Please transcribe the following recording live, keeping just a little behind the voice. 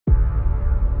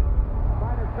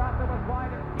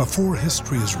Before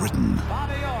history is written,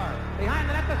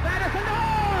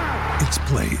 it's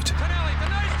played.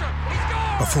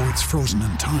 Before it's frozen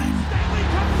in time,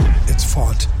 it's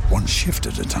fought one shift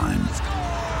at a time.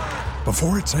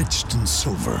 Before it's etched in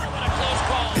silver,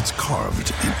 it's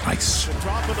carved in ice.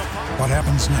 What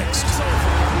happens next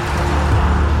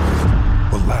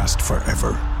will last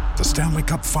forever. The Stanley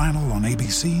Cup Final on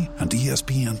ABC and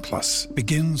ESPN Plus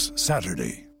begins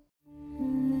Saturday.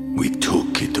 We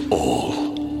took it all.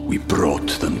 We brought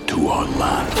them to our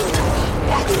land.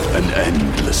 An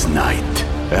endless night,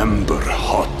 ember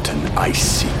hot and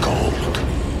icy cold.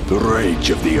 The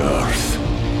rage of the earth.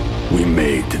 We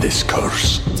made this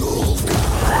curse.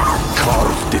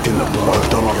 Carved it in the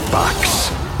blood on our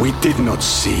backs. We did not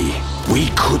see. We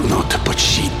could not, but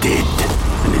she did.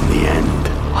 And in the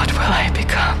end... What will I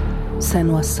become?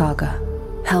 Senua's Saga.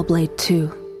 Hellblade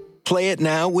 2. Play it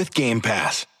now with Game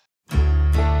Pass.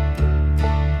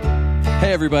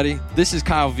 Hey everybody, this is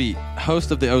Kyle Veet, host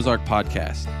of the Ozark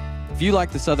Podcast. If you like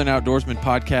the Southern Outdoorsman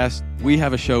podcast, we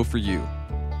have a show for you.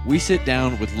 We sit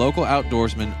down with local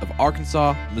outdoorsmen of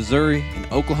Arkansas, Missouri, and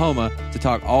Oklahoma to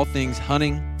talk all things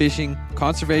hunting, fishing,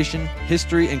 conservation,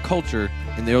 history, and culture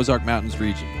in the Ozark Mountains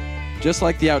region. Just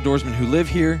like the outdoorsmen who live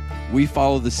here, we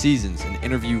follow the seasons and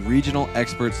interview regional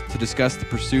experts to discuss the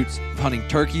pursuits of hunting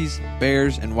turkeys,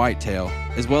 bears, and whitetail,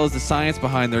 as well as the science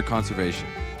behind their conservation.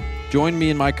 Join me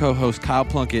and my co-host Kyle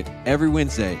Plunkett every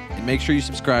Wednesday, and make sure you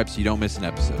subscribe so you don't miss an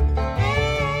episode.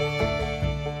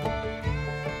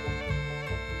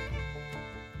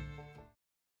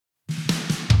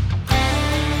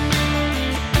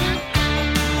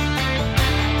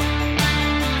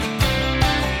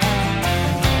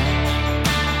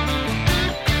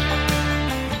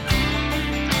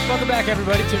 Welcome back,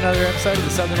 everybody, to another episode of the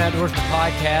Southern Outdoorsman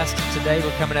Podcast. Today,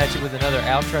 we're coming at you with another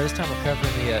outro. This time, we're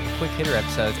covering the quick hitter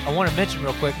episodes. I want to mention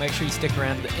real quick, make sure you stick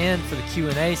around to the end for the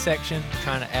Q&A section. We're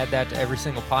trying to add that to every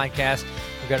single podcast.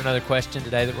 We've got another question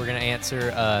today that we're going to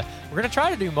answer. We're going to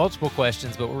try to do multiple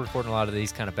questions, but we're recording a lot of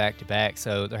these kind of back-to-back,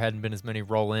 so there hadn't been as many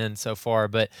roll-in so far.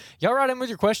 But y'all write in with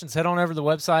your questions. Head on over to the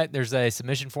website. There's a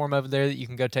submission form over there that you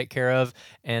can go take care of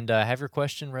and have your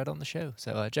question read on the show.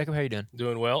 So, Jacob, how you doing?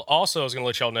 Doing well. Also, I was going to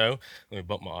let y'all know, let me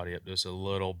bump my audio up just a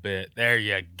little bit. There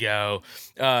you go.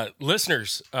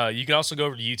 Listeners, you can also go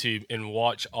over to YouTube and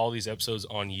watch all these episodes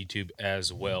on YouTube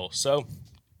as well. So,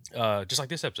 just like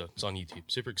this episode, it's on YouTube.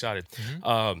 Super excited.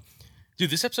 Mm-hmm. Dude,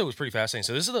 this episode was pretty fascinating.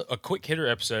 So this is a quick hitter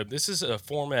episode. This is a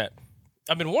format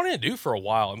I've been wanting to do for a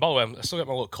while. And by the way, I still got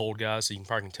my little cold, guys, so you can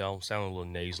probably tell I'm sounding a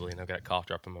little nasally, and I've got a cough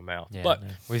drop in my mouth. Yeah, but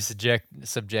we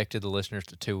subjected the listeners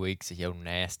to 2 weeks of yo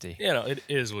nasty. You know, it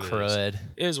is what crud.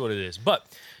 It is what it is. But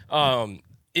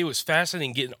it was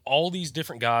fascinating getting all these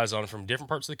different guys on from different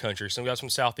parts of the country. Some guys from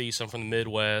Southeast, some from the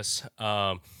Midwest.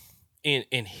 And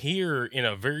here in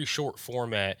a very short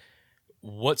format,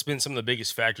 what's been some of the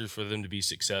biggest factors for them to be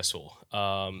successful.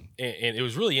 And it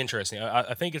was really interesting.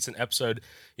 I think it's an episode,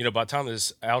 you know, by the time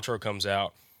this outro comes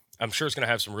out, I'm sure it's going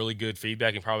to have some really good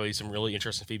feedback and probably some really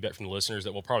interesting feedback from the listeners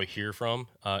that we'll probably hear from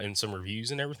in some reviews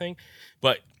and everything.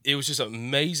 But it was just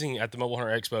amazing at the Mobile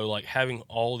Hunter Expo, like having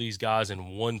all these guys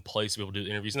in one place to be able to do the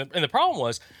interviews. And the problem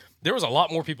was there was a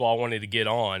lot more people I wanted to get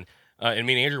on. And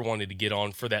me and Andrew wanted to get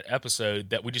on for that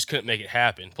episode that we just couldn't make it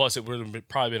happen. Plus, it would have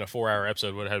probably been a 4-hour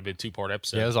episode. Would have had to be a 2-part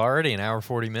episode. Yeah, it was already an hour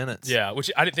 40 minutes. Yeah,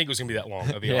 which I didn't think it was going to be that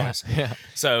long. I'll be honest. Yeah.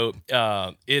 So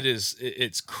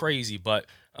it's crazy, but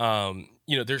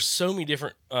you know, there's so many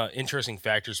different interesting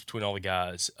factors between all the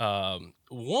guys.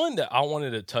 One that I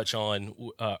wanted to touch on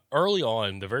early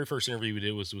on, the very first interview we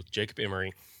did was with Jacob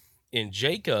Emery, and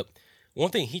Jacob. One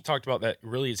thing he talked about that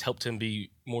really has helped him be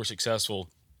more successful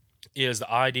is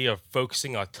the idea of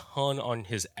focusing a ton on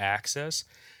his access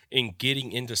and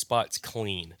getting into spots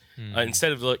clean.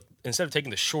 Instead of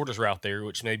taking the shortest route there,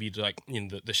 which may be like, you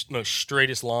know, the most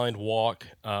straightest lined walk,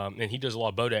 and he does a lot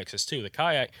of boat access too, the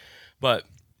kayak, but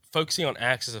focusing on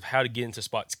access of how to get into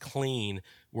spots clean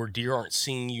where deer aren't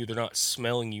seeing you, they're not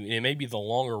smelling you, and it may be the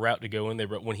longer route to go in there,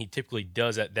 but when he typically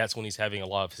does that, that's when he's having a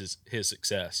lot of his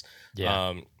success.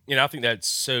 Yeah. You know, I think that's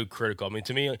so critical. I mean,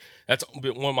 to me, that's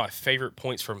been one of my favorite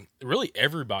points from really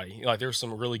everybody. Like, there's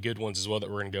some really good ones as well that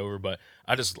we're going to go over, but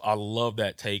I love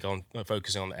that take on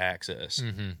focusing on the access.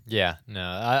 Mm-hmm. Yeah, no,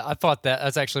 I thought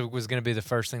that's actually was going to be the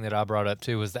first thing that I brought up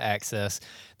too, was the access.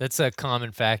 That's a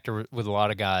common factor with a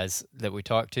lot of guys that we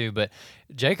talk to, but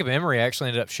Jacob Emery actually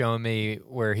ended up showing me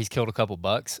where he's killed a couple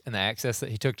bucks and the access that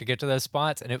he took to get to those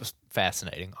spots, and it was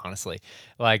fascinating, honestly.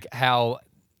 Like how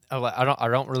I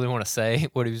don't really want to say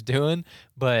what he was doing,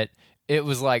 but it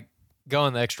was like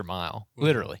going the extra mile,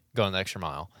 literally going the extra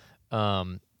mile.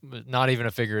 Not even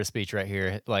a figure of speech right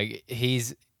here. Like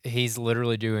he's he's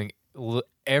literally doing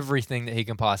everything that he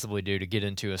can possibly do to get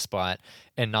into a spot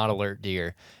and not alert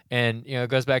deer. And, it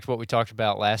goes back to what we talked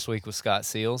about last week with Scott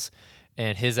Seals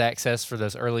and his access for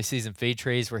those early season feed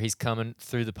trees where he's coming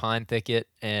through the pine thicket,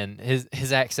 and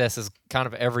his access is kind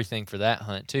of everything for that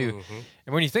hunt too. Mm-hmm.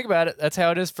 And when you think about it, that's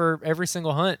how it is for every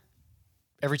single hunt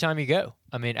every time you go.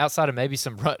 I mean, outside of maybe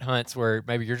some rut hunts where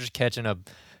maybe you're just catching a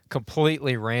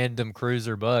completely random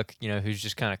cruiser buck, who's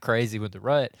just kind of crazy with the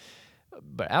rut.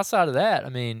 But outside of that, I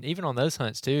mean, even on those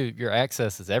hunts too, your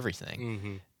access is everything.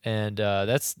 Mm-hmm. And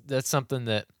that's something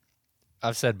that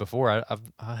I've said before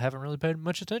I haven't really paid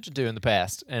much attention to in the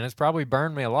past, and it's probably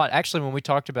burned me a lot. Actually, when we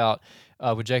talked about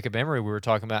with Jacob Emery, we were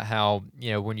talking about how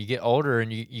when you get older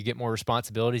and you get more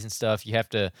responsibilities and stuff, you have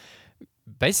to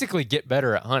basically get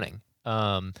better at hunting.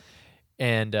 And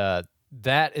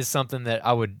that is something that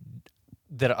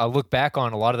I look back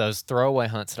on a lot of those throwaway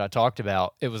hunts that I talked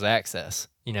about. It was access.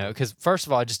 Because first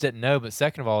of all, I just didn't know, but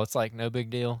second of all, it's like no big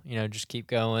deal. Just keep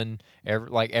going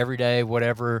every day,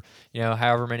 whatever,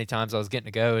 however many times I was getting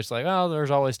to go. It's like, oh,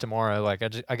 there's always tomorrow. Like,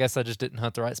 I guess I just didn't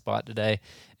hunt the right spot today.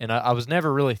 And I was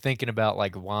never really thinking about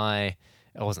like why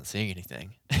I wasn't seeing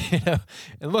anything, and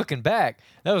looking back,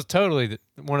 that was totally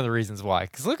one of the reasons why,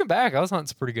 because looking back, I was hunting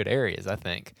some pretty good areas. I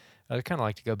think I'd kind of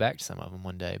like to go back to some of them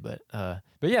one day, but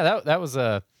yeah, that was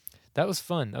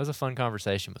fun. That was a fun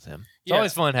conversation with him. It's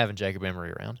always fun having Jacob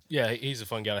Emery around. Yeah, he's a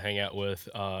fun guy to hang out with,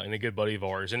 and a good buddy of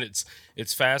ours. And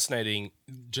it's fascinating,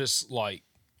 just like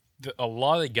a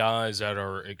lot of the guys that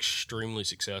are extremely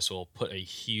successful put a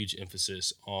huge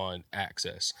emphasis on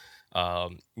access.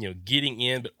 Getting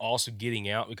in, but also getting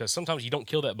out, because sometimes you don't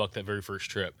kill that buck that very first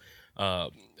trip.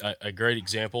 A great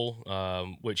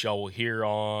example, which y'all will hear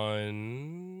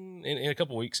on in a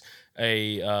couple weeks,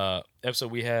 a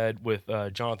episode we had with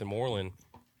Jonathan Moreland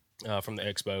from the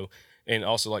Expo, and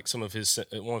also like some of his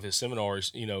one of his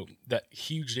seminars. That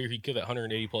huge deer he killed, that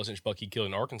 180 plus inch buck he killed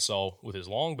in Arkansas with his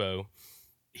longbow,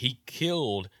 he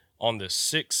killed on the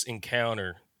 6th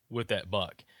encounter with that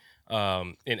buck.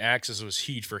 And access was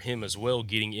huge for him as well,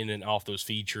 getting in and off those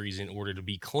feed trees in order to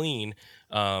be clean.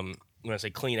 When I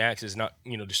say clean access, not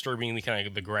disturbing any kind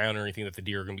of the ground or anything that the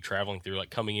deer are going to be traveling through,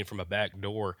 like coming in from a back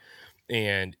door.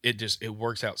 And it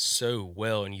works out so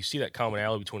well, and you see that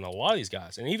commonality between a lot of these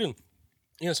guys, and even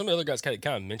some of the other guys kind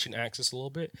of mention access a little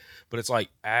bit, but it's like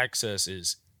access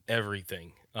is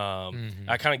everything.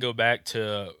 I kind of go back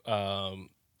to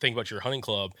think about your hunting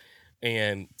club.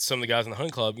 And some of the guys in the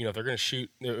hunting club, if they're going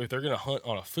to hunt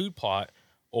on a food plot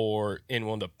or in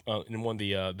one of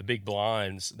the big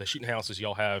blinds, the shooting houses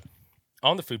y'all have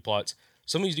on the food plots,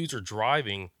 some of these dudes are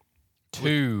driving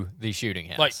to the shooting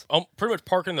house, like pretty much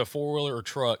parking the 4-wheeler or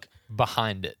truck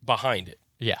behind it.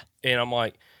 Yeah, and I'm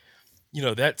like,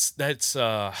 that's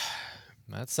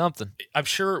something. I'm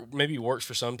sure maybe it works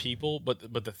for some people,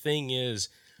 but the thing is,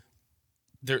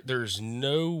 there's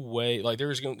no way, like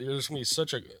there's gonna be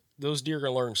those deer are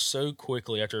going to learn so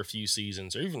quickly after a few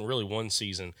seasons, or even really one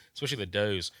season, especially the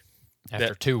does.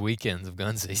 After 2 weekends of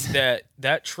gun season.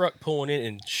 That truck pulling in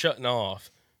and shutting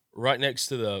off right next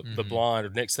to the blind,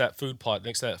 or next to that food plot,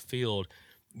 next to that field,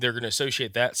 they're going to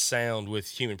associate that sound with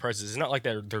human presence. It's not like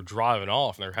they're driving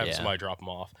off and they're having somebody drop them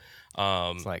off.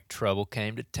 It's like trouble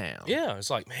came to town. Yeah, it's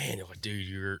like, man, dude,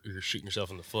 you're shooting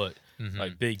yourself in the foot,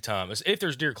 like big time. If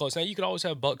there's deer close, now you could always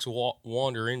have bucks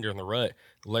wander in during the rut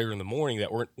later in the morning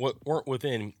that weren't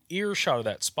within earshot of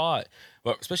that spot,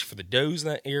 but especially for the does in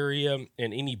that area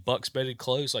and any bucks bedded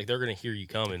close, like they're going to hear you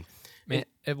coming. Man,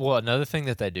 well, another thing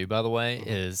that they do, by the way,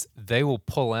 is they will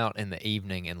pull out in the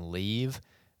evening and leave,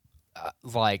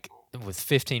 like with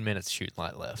 15 minutes of shooting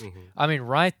light left. I mean,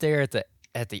 right there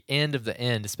at the end of the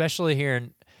end, especially here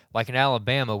in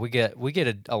Alabama, we get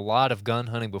a lot of gun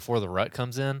hunting before the rut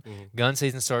comes in. Gun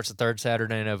season starts the 3rd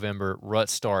Saturday in November. Rut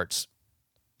starts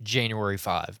January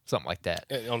 5, something like that.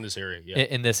 On this area, yeah.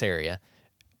 In this area,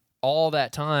 all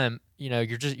that time,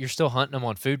 you're still hunting them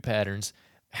on food patterns.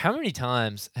 How many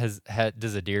times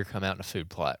does a deer come out in a food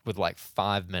plot with like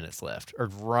 5 minutes left, or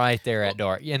right there at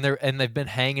dark, and they've been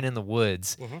hanging in the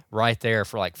woods right there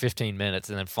for like 15 minutes,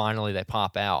 and then finally they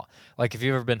pop out? Like if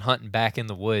you've ever been hunting back in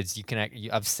the woods,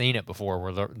 I've seen it before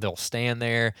where they'll stand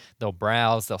there, they'll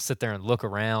browse, they'll sit there and look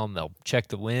around, they'll check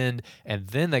the wind, and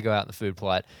then they go out in the food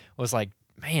plot. It was like,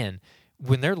 man,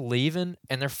 when they're leaving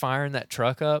and they're firing that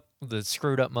truck up, the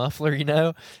screwed up muffler,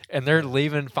 and they're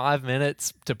leaving 5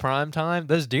 minutes to prime time,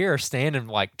 those deer are standing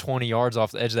like 20 yards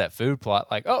off the edge of that food plot,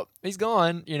 like, oh, he's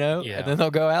gone, and then they'll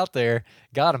go out there.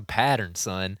 Got him patterned,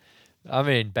 son. I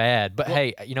mean, bad. But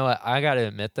hey, you know what? I got to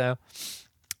admit, though,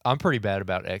 I'm pretty bad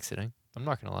about exiting. I'm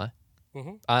not going to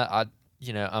lie.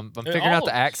 I'm figuring out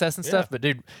the access and stuff. yeah. But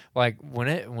dude, like when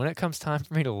it comes time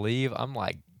for me to leave, I'm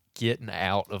like getting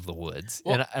out of the woods,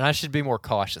 Well, and I should be more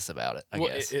cautious about it. I well,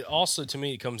 guess. it also, to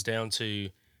me, it comes down to,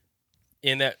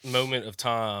 in that moment of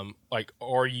time, like,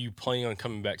 are you planning on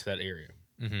coming back to that area?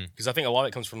 Because I think a lot of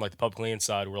it comes from like the public land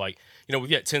side, where like, we've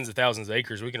got tens of thousands of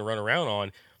acres we can run around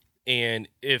on, and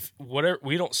if whatever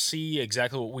we don't see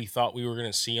exactly what we thought we were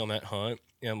going to see on that hunt,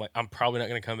 I'm probably not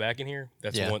going to come back in here.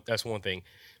 That's one thing.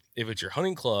 If it's your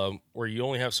hunting club where you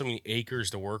only have so many acres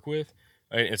to work with,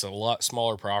 and it's a lot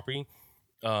smaller property,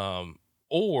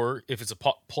 or if it's a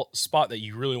spot that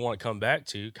you really want to come back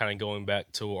to, kind of going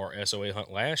back to our SOA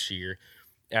hunt last year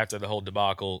after the whole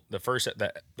debacle,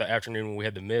 the afternoon when we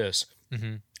had the miss.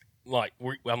 Like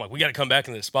I'm like, we got to come back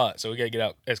in this spot, so we got to get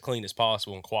out as clean as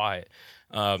possible and quiet.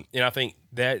 And I think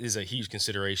that is a huge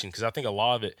consideration, because I think a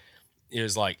lot of it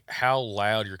is like how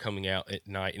loud you're coming out at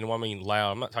night. And when I mean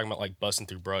loud, I'm not talking about like busting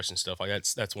through brush and stuff. Like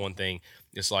that's one thing.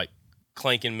 It's like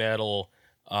clanking metal,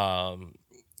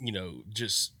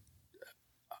 just,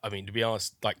 I mean, to be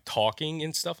honest, like talking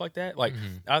and stuff like that. Like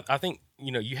I think,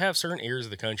 you have certain areas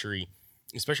of the country,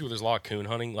 especially where there's a lot of coon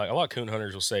hunting. Like a lot of coon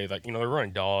hunters will say, like, they're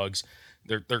running dogs,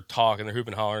 they're talking, they're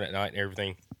hooping, hollering at night and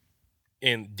everything,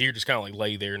 and deer just kind of like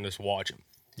lay there and just watch them.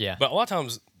 Yeah. But a lot of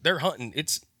times they're hunting.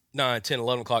 It's 9, 10,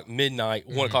 11 o'clock, midnight,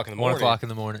 1 o'clock in the morning. 1 o'clock in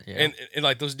the morning. Yeah. And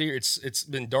like those deer, it's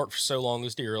been dark for so long.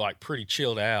 Those deer are like pretty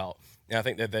chilled out. And I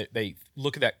think that they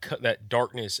look at that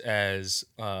darkness as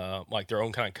like their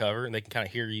own kind of cover, and they can kind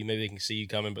of hear you. Maybe they can see you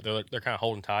coming, but they're kind of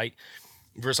holding tight.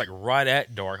 Versus like right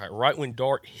at dark, like right when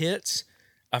dark hits,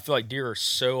 I feel like deer are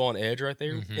so on edge right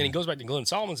there. And it goes back to Glenn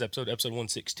Solomon's episode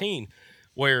 116,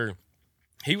 where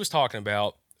he was talking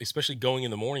about, especially going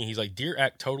in the morning, he's like, deer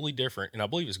act totally different. And I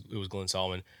believe it was Glenn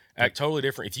Solomon, act totally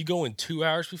different. If you go in 2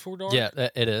 hours before dark, Yeah,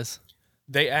 it is.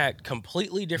 they act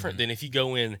completely different than if you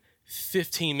go in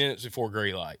 15 minutes before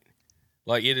gray light.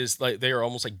 Like, it is like they are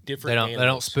almost like different They don't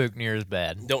animals. spook near as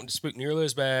bad. Don't spook nearly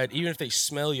as bad. Even if they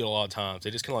smell you a lot of times, they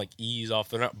just kind of like ease off.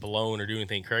 They're not blown or doing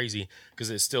anything crazy,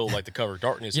 because it's still like the cover of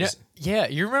darkness. Yeah,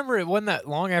 you remember it wasn't that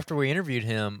long after we interviewed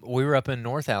him, we were up in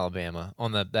North Alabama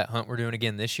on that hunt we're doing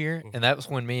again this year, and that was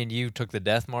when me and you took the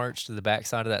death march to the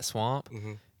backside of that swamp,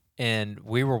 and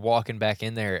we were walking back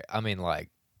in there, I mean, like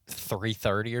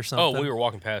 3:30 or something. Oh, we were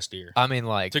walking past deer I mean,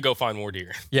 like, to go find more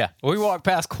deer. yeah, we walked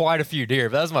past quite a few deer.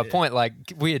 But that was my point. Like,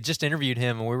 we had just interviewed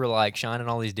him, and we were like shining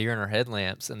all these deer in our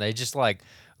headlamps, and they just like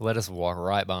let us walk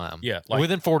right by them. Yeah, like-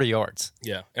 within 40 yards.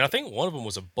 Yeah, and I think one of them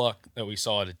was a buck that we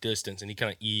saw at a distance, and he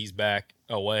kind of eased back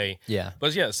away. Yeah.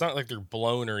 But yeah, it's not like they're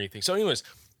blown or anything. So anyways,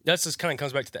 that's just kind of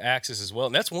comes back to the axis as well.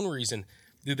 And that's one reason,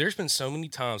 dude, there's been so many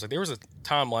times. Like, there was a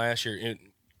time last year, and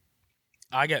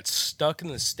I got stuck in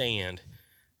the stand,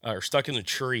 or stuck in the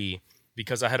tree,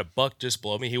 because I had a buck just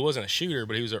below me. He wasn't a shooter,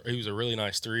 but he was a really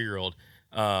nice 3-year-old.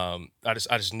 I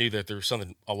just knew that there was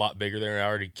something a lot bigger there, and I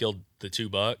already killed the 2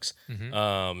 bucks.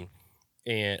 And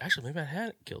actually, maybe I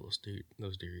hadn't killed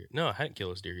those deer yet. No, I hadn't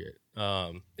killed those deer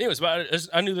yet. Anyways, but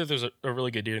I knew that there was a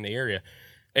really good deer in the area,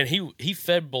 and he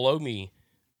fed below me,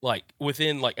 like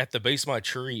within, like at the base of my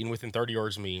tree, and within 30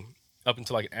 yards of me, up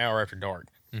until like an hour after dark.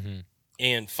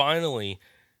 And finally,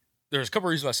 there's a couple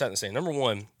of reasons I sat in the sand. Number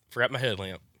one, forgot my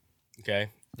headlamp. Okay.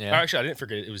 Yeah. Actually, I didn't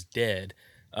forget it. It was dead.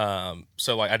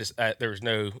 So like there was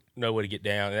no way to get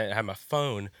down. And I had my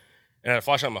phone, and I had a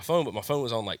flashlight on my phone, but my phone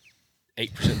was on like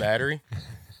 8% battery.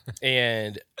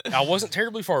 And I wasn't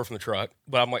terribly far from the truck,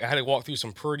 but I'm like, I had to walk through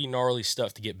some pretty gnarly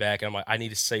stuff to get back. And I'm like, I need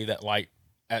to save that light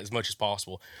as much as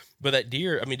possible. But that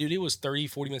deer, I mean, dude, it was 30,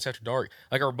 40 minutes after dark.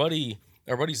 Like our buddy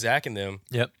Zach and them,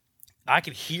 Yep. I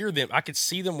could hear them. I could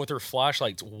see them with their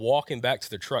flashlights walking back to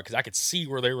the truck, because I could see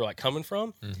where they were like coming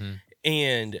from.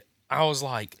 And I was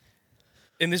like,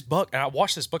 and this buck, and I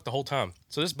watched this buck the whole time.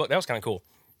 So this buck, that was kind of cool.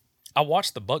 I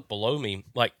watched the buck below me,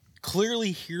 like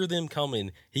clearly hear them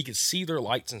coming. He could see their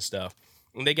lights and stuff.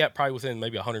 And they got probably within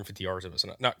maybe 150 yards of us,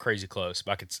 not crazy close,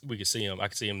 but we could see him. I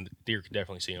could see him. The deer could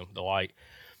definitely see him, the light.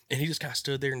 And he just kind of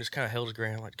stood there and just kind of held his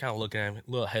ground, like kind of looking at him,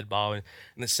 a little head bobbing.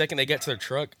 And the second they got to their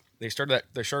truck, they started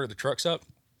the trucks up,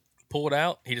 pulled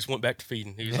out. He just went back to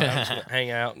feeding. He was like, I'm just gonna hang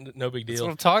out, no big That's deal.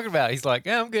 what I'm talking about. He's like,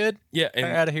 yeah, I'm good. Yeah, and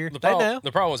They're outta here. The They problem, know.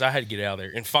 the problem was I had to get out of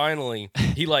there. And finally,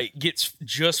 he like gets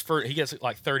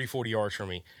like 30, 40 yards from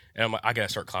me. And I'm like, I gotta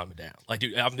start climbing down. Like,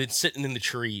 dude, I've been sitting in the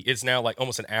tree. It's now like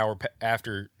almost an hour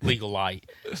after legal light,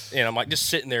 and I'm like just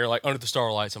sitting there like under the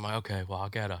starlights. I'm like, okay, well, I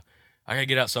gotta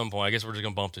get out some point. I guess we're just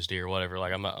gonna bump this deer or whatever.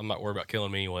 Like, I'm not worried about killing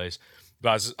him anyways.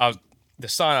 But the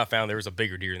sign I found, there was a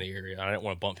bigger deer in the area. I didn't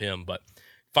want to bump him, but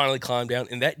finally climbed down,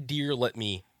 and that deer let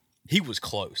me. He was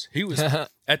close. He was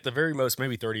at the very most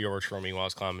maybe 30 yards from me while I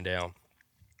was climbing down.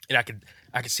 and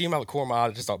I could see him out of the corner of my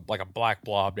eye, just like a black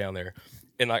blob down there.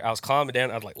 And like I was climbing down,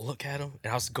 I'd like look at him,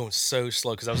 and I was going so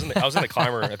slow because I was in the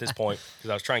climber at this point because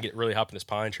I was trying to get really high up in this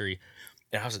pine tree,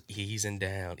 and I was easing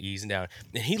down,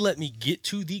 and he let me get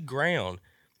to the ground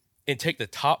and take the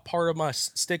top part of my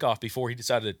stick off before he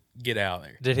decided to get out of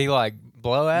there. Did he like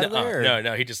blow out of there?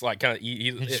 No. He just like kind of he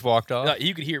just walked off.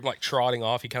 You could hear him like trotting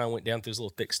off. He kind of went down through his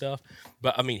little thick stuff.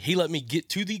 But I mean, he let me get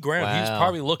to the ground. Wow. He was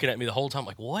probably looking at me the whole time,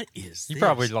 like, "What is this?" You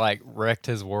probably like wrecked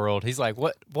his world. He's like,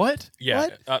 "What? Yeah,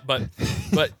 What?"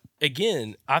 But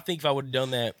again, I think if I would have done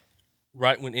that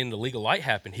right when in the legal light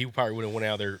happened, he probably would have went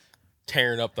out there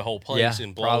tearing up the whole place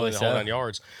and blowing the whole 9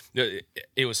 yards.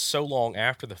 It was so long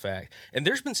after the fact. And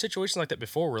there's been situations like that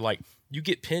before where like you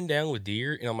get pinned down with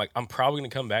deer and I'm like, I'm probably going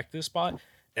to come back to this spot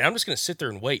and I'm just going to sit there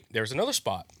and wait. There's another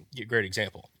spot. Great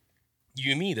example.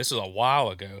 You and me, this was a while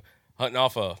ago, hunting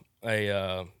off like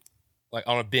on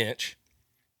a bench.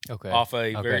 Okay. Off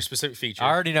a very specific feature. I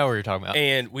already know what you're talking about.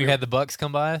 And we had the bucks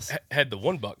come by us? Had the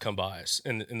one buck come by us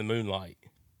in the moonlight.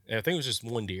 And I think it was just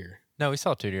one deer. No, we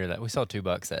saw 2 deer we saw 2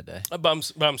 bucks that day. But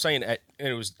I'm saying and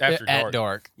it was after dark. At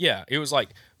dark. Yeah, it was like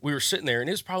we were sitting there, and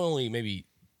it was probably only maybe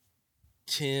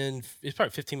 15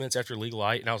 minutes after legal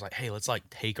light, and I was like, hey, let's like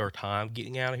take our time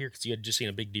getting out of here because you had just seen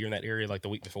a big deer in that area like the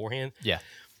week beforehand. Yeah.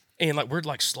 And like we're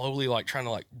like slowly like trying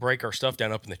to like break our stuff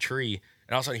down up in the tree,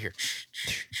 and all of a sudden I hear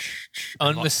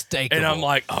unmistakable. And I'm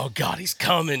like, oh God, he's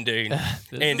coming, dude.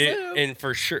 And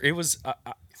for sure it was.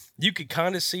 You could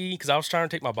kind of see because I was trying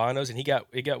to take my binos and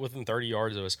it got within 30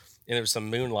 yards of us and there was some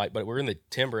moonlight, but we're in the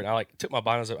timber and I like took my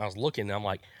binos up and I was looking and I'm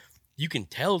like, you can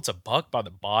tell it's a buck by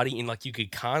the body and like you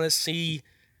could kind of see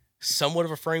somewhat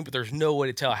of a frame, but there's no way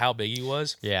to tell how big he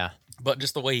was. Yeah. But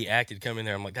just the way he acted coming in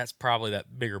there, I'm like, that's probably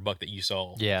that bigger buck that you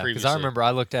saw. Yeah. Because I remember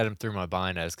I looked at him through my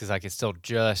binos because I could still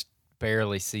just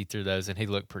barely see through those and he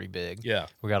looked pretty big. Yeah.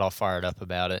 We got all fired up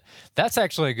about it. That's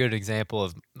actually a good example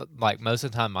of like most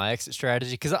of the time my exit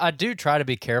strategy because I do try to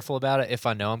be careful about it if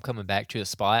I know I'm coming back to a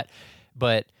spot,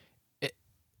 but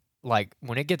like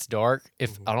when it gets dark,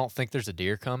 if I don't think there's a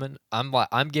deer coming,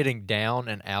 I'm getting down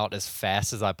and out as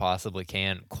fast as I possibly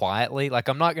can quietly. Like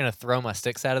I'm not going to throw my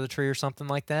sticks out of the tree or something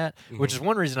like that, which is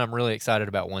one reason I'm really excited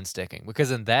about one sticking because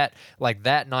in that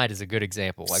night is a good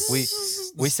example. Like we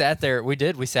sat there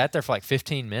for like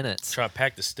 15 minutes. Try to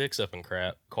pack the sticks up and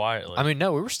crap quietly. I mean,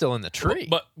 no, we were still in the tree.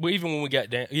 But even when we got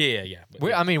down, yeah.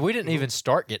 I mean, we didn't even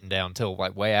start getting down until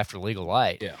like way after legal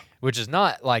light. Yeah. Which is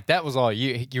not like that was all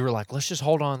you were like, let's just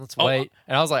hold on, let's wait.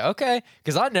 And I was like, okay,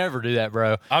 because I never do that,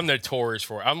 bro. I'm notorious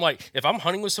for it. I'm like, if I'm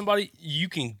hunting with somebody, you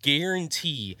can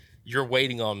guarantee you're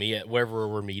waiting on me at wherever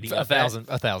we're meeting.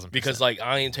 1,000%. Because like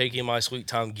I am taking my sweet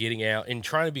time getting out and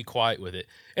trying to be quiet with it.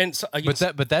 And so,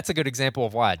 but that's a good example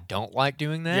of why I don't like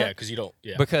doing that. Yeah, because you don't.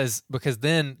 Yeah. Because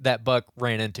then that buck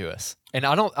ran into us, and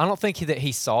I don't think that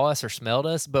he saw us or smelled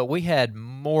us, but we had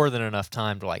more than enough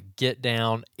time to like get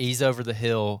down, ease over the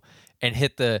hill, and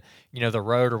hit the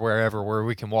road or wherever where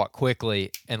we can walk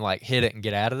quickly and like hit it and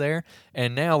get out of there.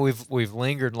 And now we've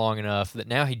lingered long enough that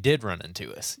now he did run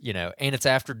into us, and it's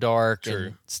after dark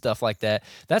and stuff like that.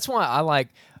 That's why I like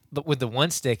with the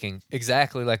one sticking,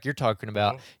 exactly like you're talking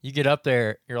about. You get up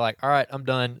there, you're like, all right, I'm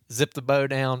done. Zip the bow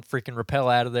down, freaking rappel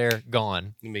out of there,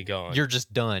 gone. You be gone. You're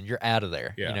just done. You're out of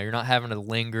there. Yeah. You're not having to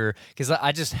linger because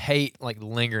I just hate like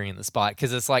lingering in the spot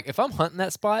because it's like if I'm hunting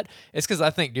that spot, it's because I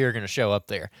think deer are going to show up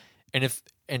there. And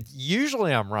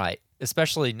usually I'm right,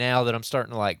 especially now that I'm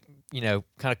starting to like, kind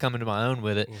of come into my own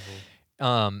with it.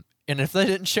 And if they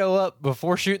didn't show up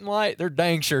before shooting light, they're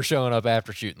dang sure showing up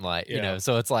after shooting light,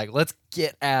 So it's like, let's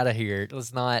get out of here.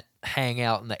 Let's not hang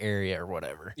out in the area or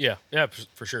whatever. Yeah,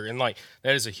 for sure. And like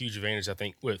that is a huge advantage, I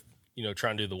think, with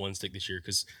trying to do the one stick this year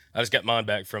because I just got mine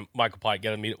back from Michael Pike.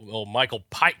 Got to meet old Michael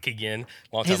Pike again.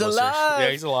 Long time he's listeners. alive. Yeah,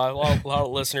 he's alive. A lot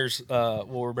of listeners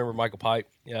will remember Michael Pike.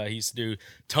 Yeah, he used to do a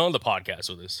ton of the podcasts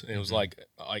with us, and it was like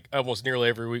almost nearly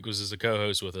every week was as a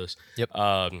co-host with us. Yep.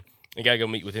 I got to go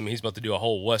meet with him. He's about to do a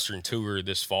whole Western tour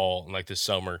this fall and like this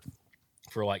summer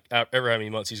for like ever how many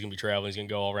months he's going to be traveling. He's going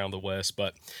to go all around the West.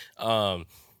 But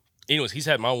anyways, he's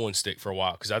had my one stick for a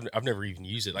while because I've never even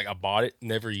used it. Like I bought it,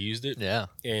 never used it. Yeah.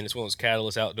 And it's one of those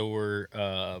Catalyst outdoor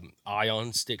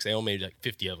ion sticks. They only made like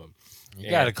 50 of them. You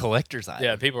got a collector's item.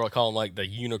 Yeah, people are calling like the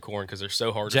unicorn because they're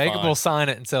so hard to Jacob find. will sign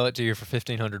it and sell it to you for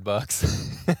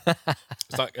 $1,500.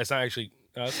 It's not actually.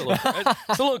 It's a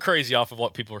little crazy off of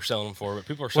what people are selling them for, but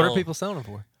people are selling. What are people selling them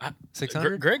for?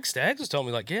 $600. Greg Staggs was telling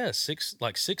me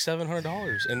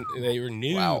 $600-$700, and they were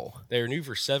new. Wow. They were new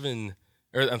for $750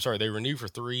 Or I'm sorry, they renewed for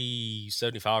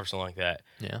 $375 or something like that.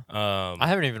 Yeah. I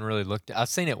haven't even really looked. I've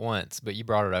seen it once, but you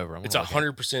brought it over. It's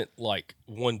 100% like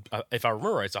one. If I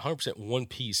remember right, it's 100% one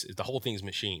piece. The whole thing's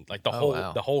machined, like the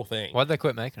whole thing. Why'd they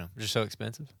quit making them? Just so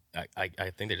expensive? I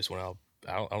think they just went out.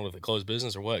 I don't know if they closed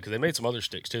business or what, because they made some other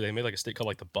sticks too. They made like a stick called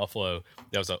like the Buffalo.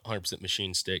 That was a 100%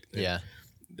 machine stick. Yeah.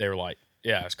 They were like,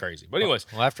 yeah, it's crazy. But anyways,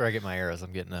 well, after I get my arrows,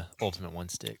 I'm getting a Ultimate one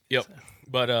stick. Yep. So.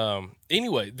 But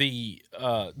anyway, the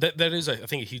that is I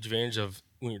think a huge advantage of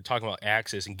when you're talking about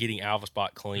access and getting out of a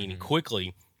spot clean and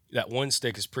quickly. That one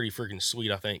stick is pretty freaking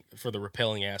sweet, I think, for the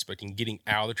rappelling aspect and getting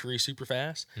out of the tree super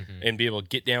fast and be able to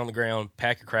get down on the ground,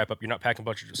 pack your crap up. You're not packing a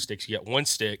bunch of sticks. You got one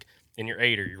stick and your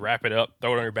aider. You wrap it up,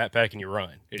 throw it on your backpack, and you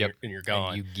run. And, you're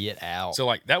gone. And you get out. So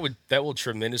like that will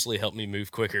tremendously help me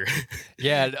move quicker.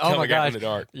 Yeah. Oh my gosh. In the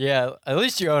dark. Yeah. At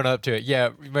least you own up to it. Yeah.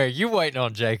 Mary, you're waiting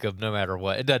on Jacob no matter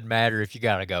what. It doesn't matter if you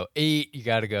gotta go eat, you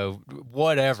gotta go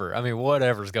whatever. I mean,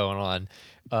 whatever's going on.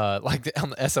 Like on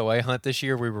the SOA hunt this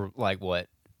year, we were like what?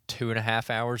 2.5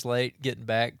 hours late getting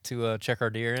back to check our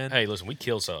deer in. Hey, listen, we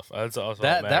kill stuff. That's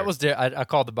that was there. I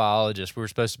called the biologist. We were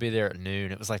supposed to be there at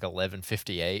noon. It was like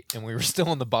 11:58, and we were still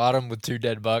on the bottom with 2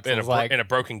 dead bucks. And a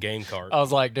broken game cart. I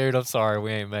was like, dude, I'm sorry,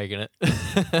 we ain't making it.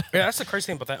 Yeah, that's the crazy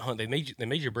thing about that hunt. They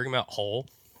made you bring them out whole.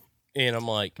 And I'm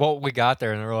like, well, we got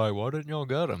there and they were like, why didn't y'all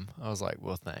gut them? I was like,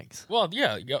 well, thanks. Well,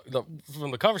 yeah,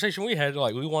 from the conversation we had,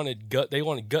 like they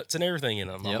wanted guts and everything in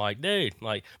them. Yep. I'm like, dude,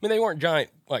 like, I mean, they weren't giant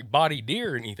like body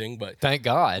deer or anything, but thank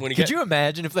God. Could you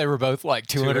imagine if they were both like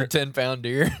 210-pound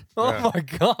deer? Oh yeah. My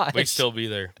God, we'd still be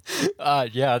there.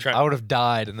 Yeah, I would have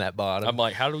died in that bottom. I'm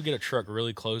like, how do we get a truck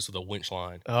really close to the winch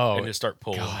line? Oh, and just start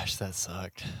pulling. Gosh, that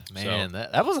sucked, man. So,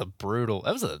 that was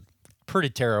a pretty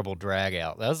terrible drag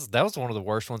out. That was one of the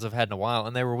worst ones I've had in a while,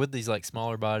 and they were with these like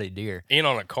smaller body deer and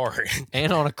on a cart.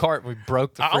 We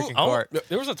broke the freaking cart.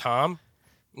 There was a time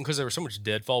because there was so much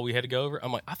deadfall we had to go over.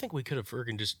 I'm like, I think we could have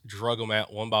freaking just drug them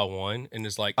out one by one and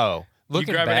just like, you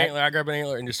grab an antler, I grab an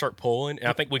antler, and just start pulling. And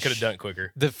I think we could have done it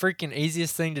quicker. The freaking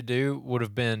easiest thing to do would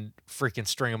have been freaking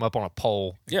string them up on a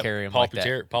pole and carry them like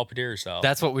that. Paul Padera style.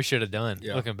 That's what we should have done.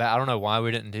 Yeah. Looking back, I don't know why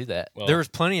we didn't do that. Well, there was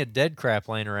plenty of dead crap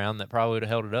laying around that probably would have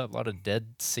held it up. A lot of dead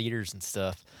cedars and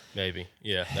stuff. Maybe.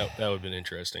 Yeah, that would have been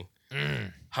interesting.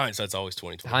 Hindsight's always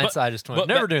 20/20. Hindsight is 20.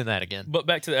 Never doing that again. But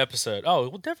back to the episode. Oh,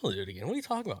 we'll definitely do it again. What are you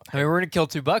talking about? I mean, we're gonna kill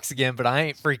 $2 again, but I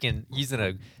ain't freaking using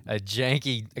a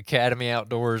janky Academy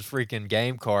Outdoors freaking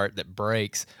game cart that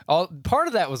breaks. Part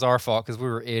of that was our fault because we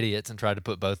were idiots and tried to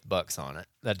put both bucks on it.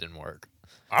 That didn't work.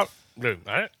 I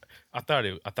thought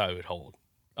it would hold.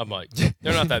 I'm like,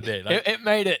 they're not that big. It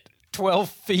made it 12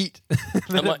 feet.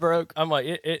 Then it broke. I'm like,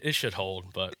 it should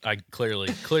hold, but I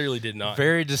clearly did not.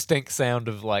 Very distinct sound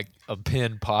of like a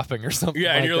pin popping or something.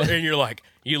 Yeah, like and you're like,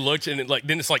 you looked and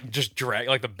then it's like just drag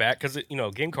like the back because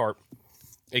a game cart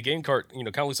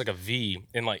kind of looks like a V,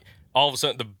 and like all of a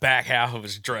sudden the back half of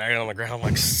it's dragging on the ground. I'm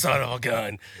like, son of a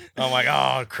gun. I'm like,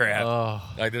 oh crap,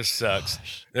 like this sucks.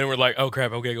 Gosh. Then we're like, oh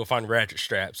crap, okay, go find ratchet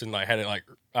straps, and like had it like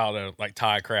out to like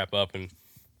tie crap up and.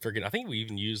 I think we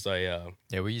even used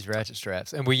we used ratchet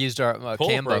straps, and we used our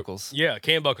cam buckles. Yeah,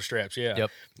 cam buckle straps. Yeah. Yep.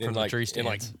 From the tree stands. And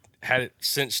like had it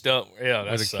cinched up. Yeah,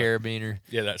 that's with a carabiner.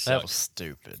 Yeah, that was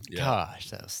stupid. Yeah. Gosh,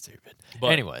 that was stupid.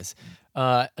 But anyways,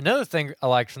 another thing I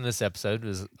liked from this episode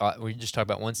was we just talked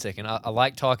about one sticking. I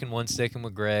like talking one sticking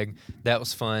with Greg. That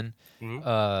was fun.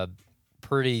 Mm-hmm.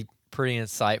 Pretty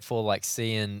insightful, like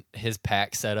seeing his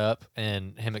pack set up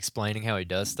and him explaining how he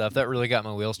does stuff. That really got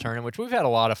my wheels turning, which we've had a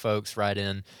lot of folks write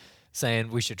in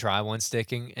saying we should try one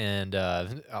sticking. And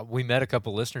we met a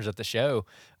couple listeners at the show.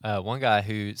 One guy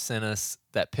who sent us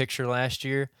that picture last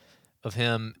year of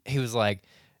him, he was like,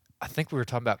 I think we were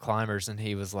talking about climbers, and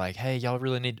he was like, hey, y'all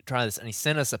really need to try this. And he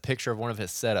sent us a picture of one of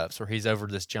his setups where he's over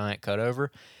this giant cutover.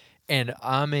 And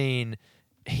I mean,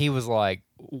 he was like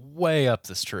way up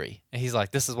this tree, and he's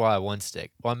like, "This is why I one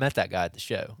stick." Well, I met that guy at the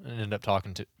show and ended up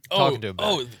talking to him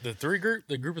about it.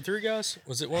 The group of 3 guys.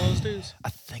 Was it one of those dudes? I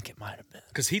think it might have been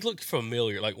because he looked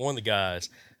familiar, like one of the guys.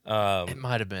 It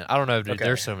might have been. I don't know, dude. Okay.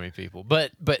 There's so many people,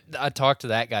 but I talked to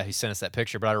that guy who sent us that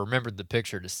picture, but I remembered the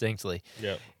picture distinctly.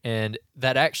 Yeah, and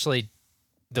that actually,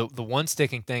 the one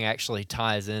sticking thing actually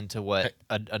ties into what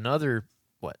another.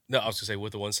 What? No, I was going to say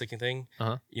with the one sticking thing,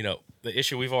 the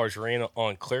issue we've always ran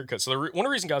on clear cuts. So one of the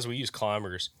reasons, guys, we use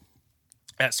climbers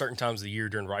at certain times of the year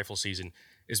during rifle season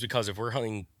is because if we're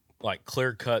hunting like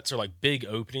clear cuts or like big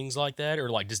openings like that, or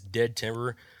like just dead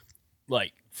timber,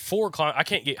 like I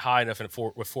can't get high enough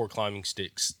with 4 climbing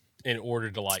sticks in order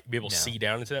to like be able to see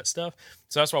down into that stuff.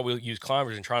 So that's why we use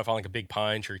climbers and try to find like a big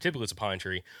pine tree. Typically it's a pine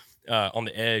tree. On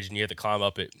the edge, and you have to climb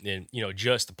up it and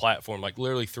adjust the platform like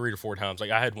literally 3 to 4 times. Like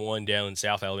I had one down in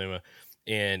South Alabama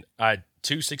and I had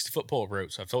 2 60-foot pull-up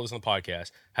ropes. I've told this on the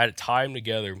podcast. I had to tie them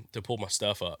together to pull my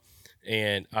stuff up.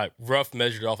 And I rough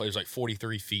measured it off. It was like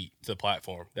 43 feet to the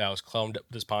platform that I was climbed up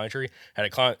this pine tree.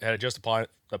 Had to adjust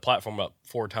the platform up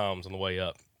 4 times on the way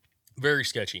up. Very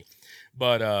sketchy.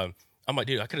 But I'm like,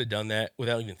 dude, I could have done that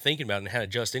without even thinking about it and had to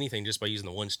adjust anything just by using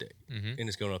the one stick and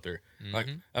it's going up there. Like,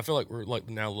 I feel like we're like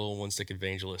now little one stick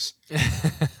evangelists.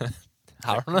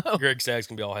 I don't know. Greg Staggs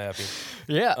can be all happy.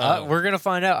 Yeah, we're gonna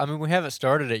find out. I mean, we haven't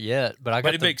started it yet, but I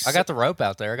got the rope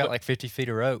out there. I got like 50 feet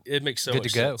of rope. It makes so Good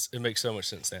much to go. sense. It makes so much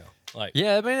sense now. Like,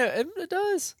 Yeah, I mean, it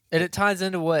does, and it ties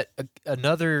into what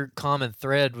another common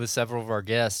thread with several of our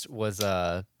guests was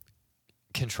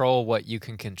control what you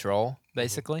can control,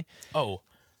 basically. oh,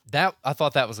 That I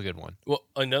thought that was a good one. well,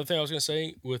 another thing I was gonna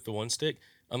say with the one stick,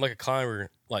 unlike a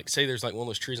climber, like say there's like one of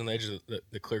those trees on the edge of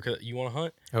the clear cut that you want to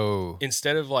hunt. Oh,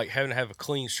 Instead of like having to have a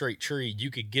clean straight tree, you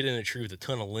could get in a tree with a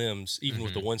ton of limbs, even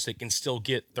with the one stick, and still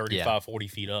get 35, 40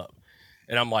 feet up.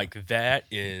 And I'm like, that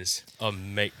is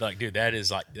amazing. Like, dude, that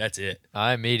is like, that's it.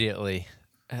 I immediately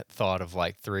thought of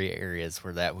like 3 areas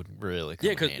where that would really come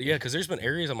in handy. Because there's been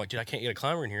areas I'm like, dude, I can't get a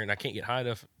climber in here, and I can't get high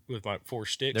enough with my 4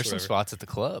 sticks. There's or some whatever. spots at the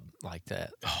club like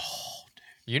that. Oh,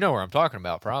 You know where I'm talking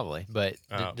about, probably. But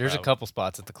there's a probably. couple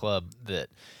spots at the club that,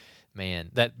 man,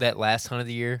 that last hunt of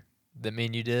the year that me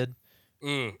and you did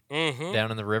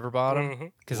down in the river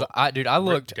bottom. Because I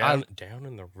looked down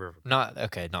in the river. not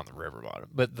the river bottom,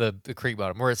 but the creek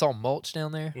bottom where it's all mulch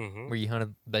down there, where you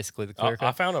hunted basically the clear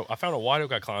I cut. found a white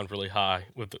oak I climbed really high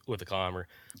with the climber,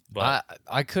 but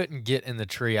I couldn't get in the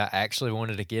tree I actually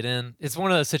wanted to get in. It's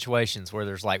one of those situations where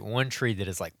there's like one tree that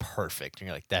is like perfect, and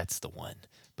you're like, that's the one.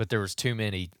 But there was too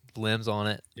many limbs on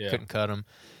it. Yeah. Couldn't cut them.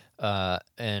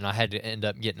 And I had to end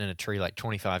up getting in a tree like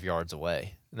 25 yards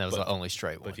away. And that was the only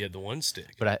straight one. if you had the one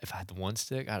stick, If I had the one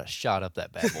stick, I'd have shot up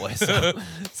that bad boy.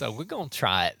 So we're going to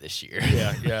try it this year.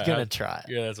 yeah, We're going to try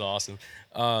it. Yeah, that's awesome.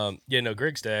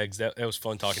 Greg Staggs, that was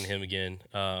fun talking to him again.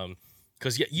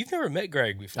 Because you've never met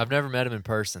Greg before. I've never met him in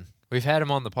person. We've had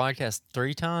him on the podcast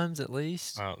 3 times at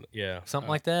least. Something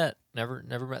like that. Never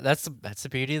met. That's the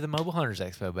beauty of the Mobile Hunters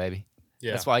Expo, baby.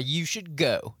 Yeah. That's why you should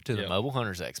go to the Yeah. Mobile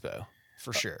Hunters Expo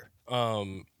for sure.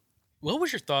 What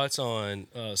was your thoughts on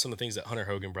some of the things that Hunter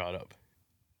Hogan brought up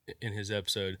in his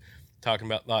episode, talking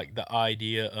about like the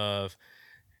idea of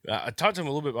I talked to him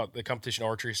a little bit about the competition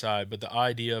archery side, but the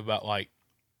idea about like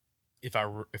if I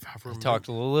remember, We talked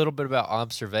a little bit about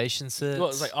observation sits. well,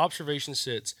 it's like observation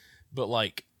sits, but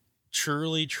like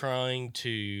truly trying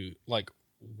to like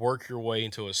work your way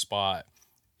into a spot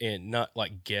and not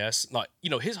like guess. Like,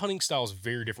 his hunting style is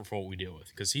very different from what we deal with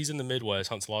because he's in the Midwest,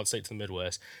 hunts a lot of states in the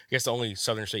Midwest. I guess the only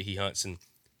southern state he hunts, and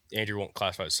Andrew won't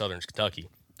classify as southern, is Kentucky.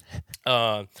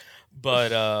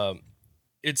 But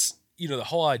it's the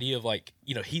whole idea of like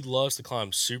he loves to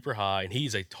climb super high, and he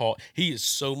is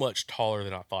so much taller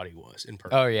than I thought he was in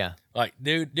person. Oh yeah. Like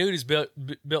dude is built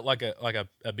like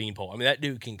a beanpole. I mean, that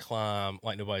dude can climb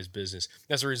like nobody's business.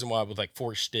 That's the reason why with like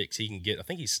 4 sticks he can get. I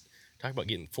think he's talking about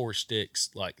getting 4 sticks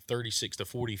like 36 to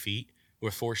 40 feet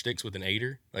with 4 sticks with an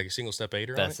 8er, like a single step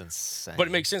 8er. That's on it. insane. But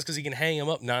it makes sense because he can hang them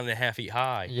up 9.5 feet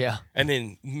high. Yeah. And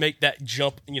then make that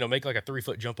jump. Make like a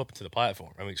 3-foot jump up into the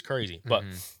platform. I mean, it's crazy. But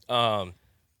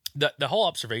the whole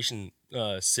observation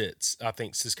sits, I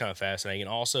think, is kind of fascinating, and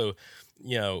also,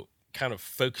 kind of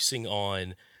focusing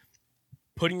on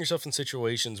putting yourself in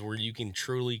situations where you can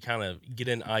truly kind of get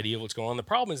an idea of what's going on. The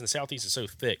problem is in the Southeast is so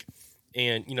thick,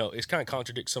 and it's kind of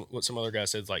contradicts what some other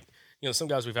guys said. Like, some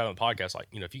guys we've had on the podcast, like,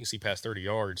 if you can see past 30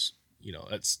 yards,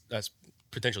 that's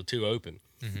potentially too open.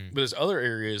 But there's other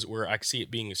areas where I can see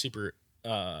it being a super,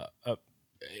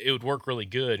 it would work really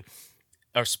good,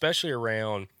 especially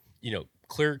around,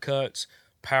 clear cuts,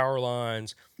 power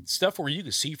lines, stuff where you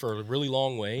can see for a really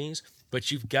long ways, but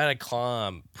you've got to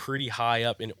climb pretty high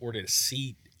up in order to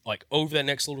see like over that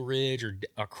next little ridge or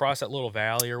across that little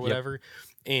valley or whatever.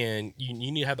 And you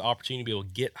need to have the opportunity to be able to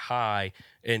get high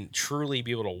and truly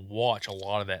be able to watch a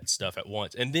lot of that stuff at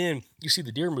once. And then you see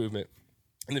the deer movement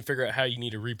and then figure out how you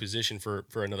need to reposition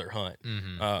for another hunt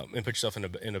and put yourself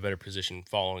in a better position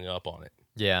following up on it.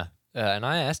 Yeah. And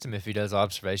I asked him if he does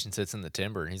observation sits in the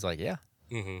timber, and he's like, yeah,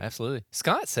 absolutely.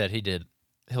 Scott said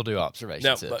he'll do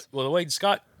observation sits. But the way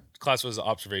Scott classifies the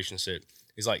observation sit,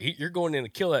 he's like, you're going in to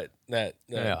kill that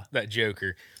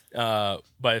joker.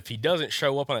 But if he doesn't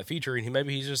show up on that feature, and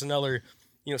he's just another,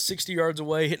 60 yards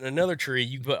away hitting another tree,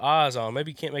 you can put eyes on.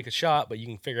 Maybe you can't make a shot, but you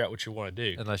can figure out what you want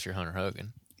to do. Unless you're Hunter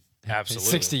Hogan. Absolutely.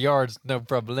 60 yards, no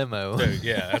problemo. Dude,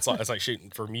 yeah, that's like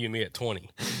shooting for you and me at 20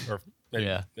 or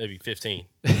maybe 15,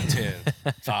 10,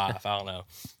 5, I don't know,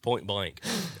 point blank.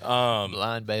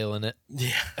 Blind bailing it.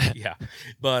 Yeah.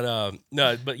 But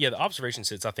the observation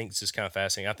sits, I think, is just kind of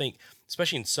fascinating. I think,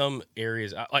 especially in some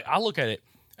areas, I look at it,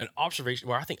 an observation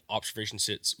where I think observation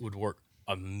sits would work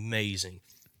amazing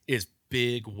is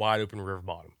big, wide open river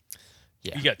bottom.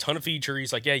 Yeah. You got a ton of feed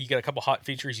trees. Like, you got a couple hot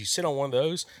feed trees. You sit on one of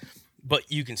those,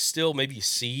 but you can still maybe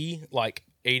see like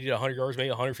 80 to 100 yards, maybe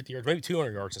 150 yards, maybe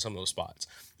 200 yards in some of those spots.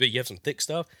 But you have some thick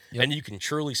stuff, and you can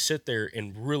truly sit there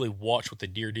and really watch what the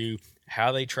deer do,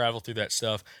 how they travel through that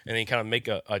stuff, and then kind of make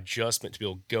a adjustment to be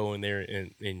able to go in there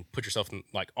and put yourself in,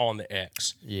 like, on the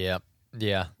X. Yeah.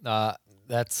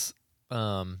 That's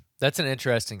an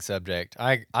interesting subject.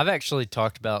 I've actually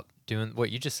talked about doing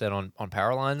what you just said on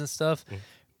power lines and stuff.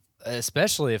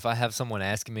 Especially if I have someone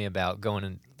asking me about going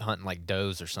and hunting like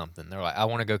does or something. They're like, I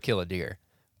want to go kill a deer.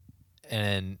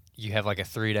 And you have like a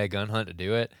 3-day gun hunt to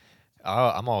do it.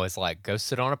 I'm always like, go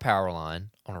sit on a power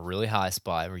line on a really high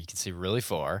spot where you can see really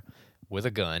far with a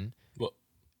gun. Well,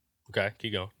 okay,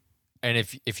 keep going. And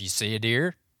if you see a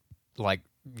deer, like,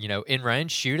 in range,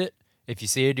 shoot it. If you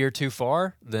see a deer too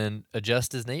far, then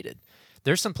adjust as needed.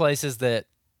 There's some places that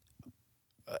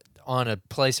on a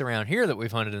place around here that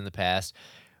we've hunted in the past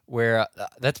where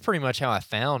that's pretty much how I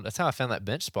found that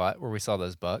bench spot where we saw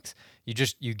those bucks.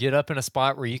 You get up in a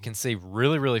spot where you can see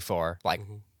really, really far, like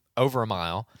over a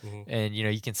mile, and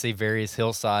you can see various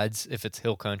hillsides if it's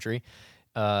hill country,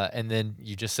 and then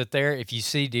you just sit there. If you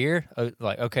see deer,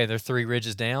 like, okay, they're 3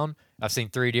 ridges down. I've seen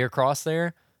 3 deer cross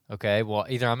there. Okay, well,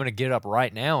 either I'm going to get up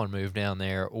right now and move down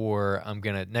there, or I'm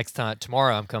going to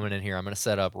tomorrow I'm coming in here, I'm going to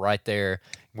set up right there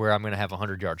where I'm going to have a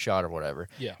 100-yard shot or whatever.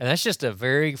 Yeah. And that's just a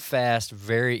very fast,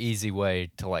 very easy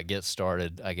way to like get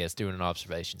started, I guess, doing an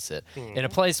observation sit in a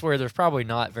place where there's probably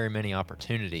not very many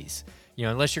opportunities.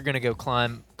 Unless you're going to go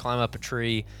climb up a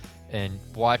tree and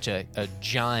watch a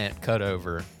giant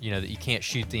cutover, that you can't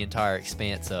shoot the entire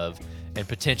expanse of, and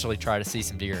potentially try to see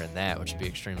some deer in that, which would be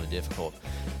extremely difficult.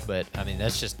 But I mean,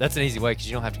 that's an easy way because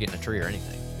you don't have to get in a tree or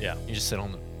anything. Yeah, you just sit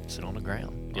on the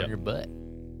ground on your butt.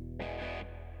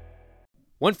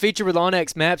 One feature with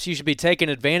onX Maps you should be taking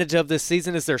advantage of this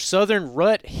season is their Southern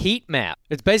Rut Heat Map.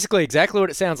 It's basically exactly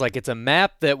what it sounds like. It's a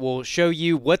map that will show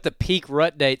you what the peak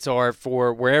rut dates are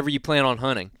for wherever you plan on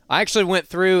hunting. I actually went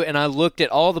through and I looked at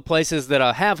all the places that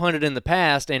I have hunted in the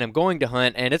past and I'm going to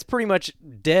hunt, and it's pretty much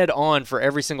dead on for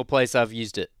every single place I've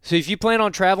used it. So if you plan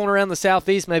on traveling around the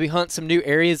Southeast, maybe hunt some new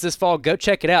areas this fall, go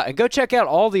check it out. And go check out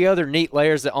all the other neat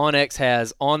layers that onX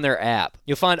has on their app.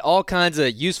 You'll find all kinds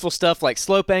of useful stuff like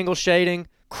slope angle shading,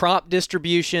 crop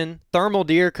distribution, thermal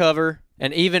deer cover,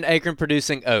 and even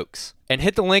acorn-producing oaks. And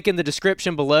hit the link in the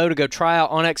description below to go try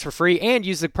out onX for free and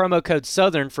use the promo code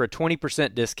SOUTHERN for a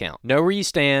 20% discount. Know where you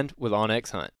stand with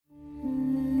onX Hunt.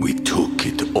 We took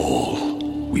it all.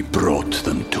 We brought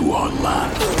them to our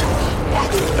land.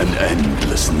 An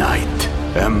endless night,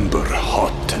 ember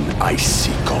hot and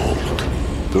icy cold.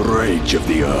 The rage of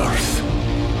the earth.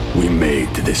 We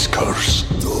made this curse.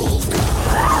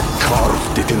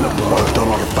 Carved it in the blood on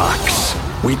our backs.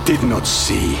 We did not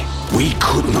see. We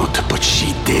could not, but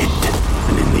she did.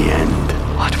 And in the end,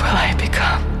 What will I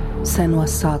become?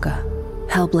 Senua's Saga.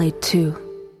 Hellblade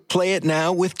 2. Play it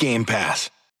now with Game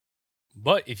Pass.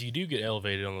 But if you do get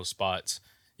elevated on those spots,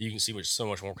 you can see so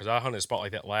much more. Because I hunted a spot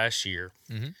like that last year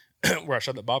where I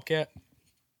shot that bobcat.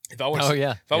 If I would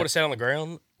have sat on the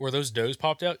ground where those does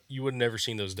popped out, you would have never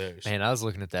seen those does. Man, I was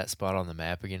looking at that spot on the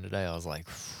map again today. I was like,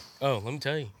 oh, let me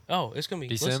tell you. Oh, it's going to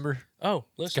be December. Listen,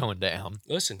 it's going down.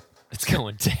 Listen. It's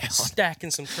going down.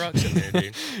 Stacking some trucks in there,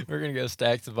 dude. We're going to go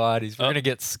stack some bodies. We're going to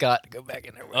get Scott to go back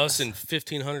in there with us. And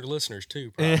 1,500 listeners,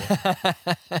 too, probably.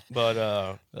 But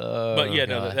yeah,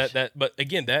 gosh. no, but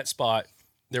again, that spot,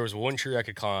 there was one tree I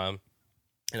could climb,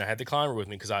 and I had the climber with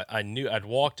me because I knew I'd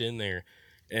walked in there,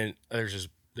 and there's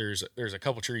a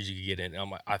couple trees you could get in. And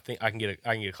I'm like, I think I can get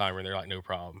a climber in there, like, no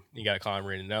problem. You got a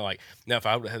climber in, and now if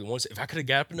I would have had if I could have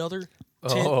got up another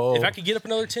 10, if I could get up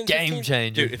another 10, game 15,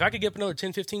 changer, dude. If I could get up another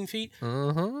 10, 15 feet,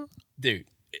 dude.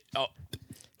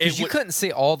 Because you couldn't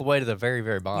see all the way to the very,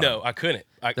 very bottom. No, I couldn't.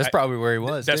 That's probably where he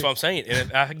was. That's what I'm saying. And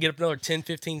if I could get up another 10,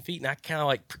 15 feet, and I kind of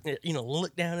like,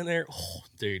 look down in there,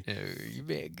 dude. You'd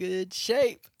be in good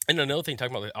shape. And another thing,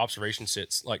 talking about the observation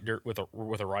sits, like with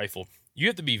a rifle, you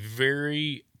have to be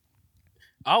very.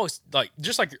 I always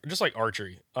just like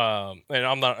archery. And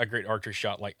I'm not a great archery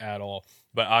shot at all,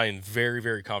 but I am very,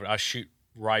 very confident. I shoot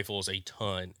rifles a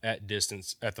ton at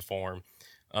distance at the farm.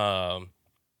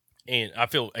 And I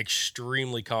feel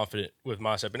extremely confident with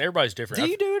myself. And everybody's different. Do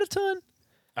you do it a ton?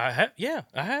 I have. Yeah,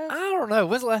 I have. I don't know.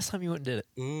 When's the last time you went and did it?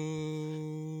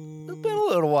 It's been a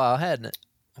little while, hadn't it?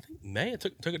 I think May. I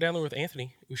took it down there with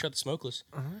Anthony. We shot the smokeless.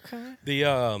 Okay.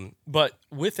 But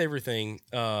with everything,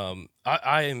 I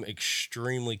am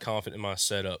extremely confident in my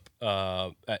setup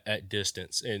at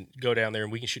distance, and go down there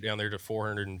and we can shoot down there to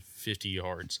 450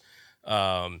 yards.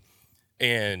 And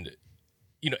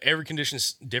every condition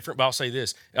is different, but I'll say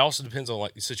this: it also depends on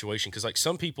like the situation, because like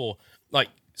some people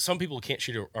can't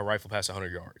shoot a rifle past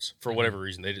 100 yards for whatever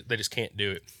reason. They just can't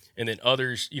do it. And then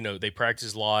others, they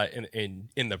practice a lot, and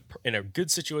in a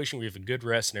good situation, we have a good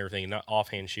rest and everything, and not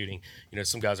offhand shooting.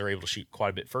 Some guys are able to shoot quite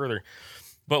a bit further.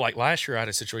 But like last year, I had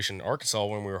a situation in Arkansas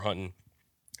when we were hunting,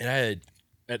 and I had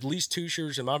at least 2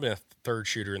 shooters, and might have been a third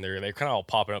shooter in there. They're kind of all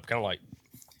popping up, kind of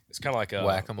like a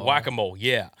whack-a-mole,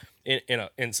 yeah. In a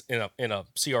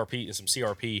CRP and some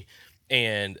CRP,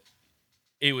 and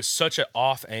it was such an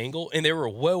off angle, and they were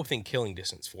well within killing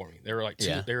distance for me. They were like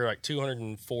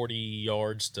 240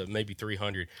 yards to maybe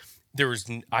 300.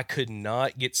 I could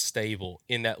not get stable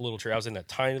in that little tree. I was in that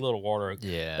tiny little water oak.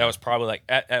 Yeah, that was probably like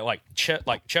at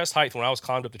chest height. When I was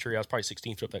climbed up the tree, I was probably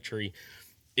 16 feet up that tree.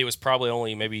 It was probably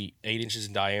only maybe 8 inches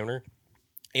in diameter,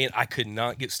 and I could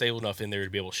not get stable enough in there to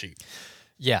be able to shoot.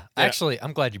 Yeah, actually,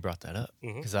 I'm glad you brought that up,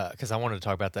 because I wanted to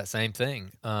talk about that same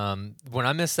thing. When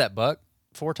I missed that buck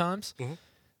 4 times,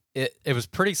 it was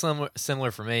pretty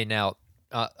similar for me. Now,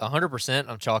 100%,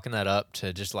 I'm chalking that up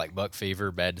to just like buck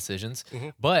fever, bad decisions.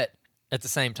 But at the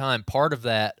same time, part of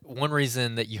that, one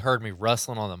reason that you heard me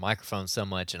rustling on the microphone so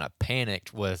much and I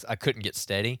panicked was I couldn't get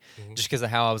steady just because of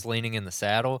how I was leaning in the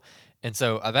saddle. And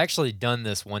so I've actually done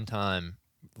this one time,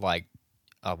 like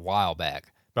a while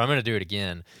back, but I'm going to do it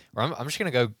again. Or I'm just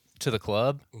going to go to the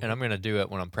club and I'm going to do it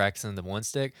when I'm practicing the one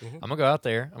stick. I'm going to go out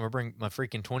there. I'm going to bring my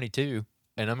freaking 22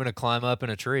 and I'm going to climb up in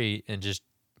a tree and just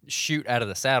shoot out of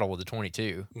the saddle with the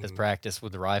 22 as practice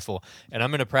with the rifle. And I'm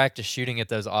going to practice shooting at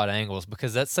those odd angles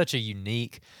because that's such a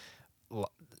unique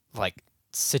like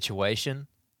situation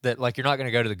that like you're not going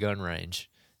to go to the gun range,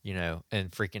 you know,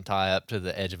 and freaking tie up to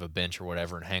the edge of a bench or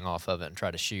whatever and hang off of it and try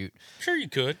to shoot. Sure you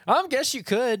could. I guess you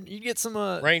could. You'd get some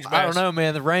range master. I don't know,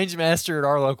 man. The range master at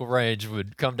our local range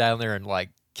would come down there and like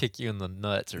kick you in the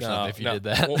nuts or something if you did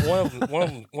that. One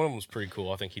of them was pretty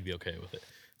cool. I think he'd be okay with it.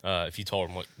 If you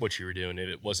told him what you were doing, if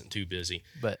it wasn't too busy.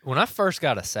 But when I first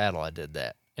got a saddle, I did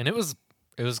that, and it was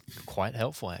quite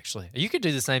helpful actually. You could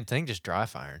do the same thing, just dry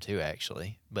firing too,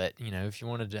 actually. But you know, if you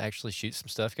wanted to actually shoot some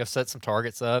stuff, you got to set some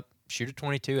targets up, shoot a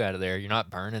 22 out of there. You're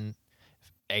not burning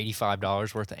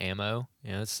 $85 worth of ammo.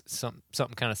 You know, it's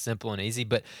something kind of simple and easy.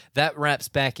 But that wraps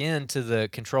back into the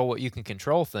control what you can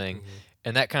control thing.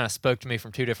 And that kind of spoke to me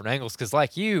from two different angles because,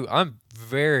 like you, I'm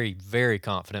very, very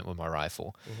confident with my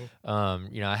rifle.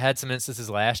 You know, I had some instances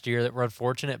last year that were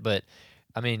unfortunate, but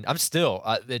I mean, I'm still.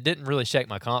 It didn't really shake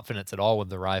my confidence at all with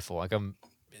the rifle. Like,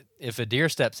 if a deer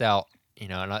steps out, you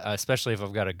know, and especially if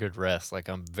I've got a good rest, like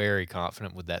I'm very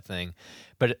confident with that thing.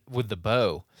 But with the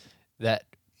bow, that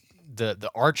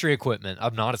the archery equipment,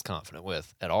 I'm not as confident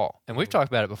with at all. And we've talked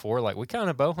about it before. Like, we kind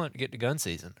of bow hunt to get to gun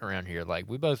season around here. Like,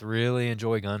 we both really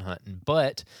enjoy gun hunting,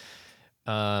 but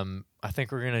I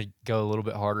think we're going to go a little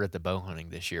bit harder at the bow hunting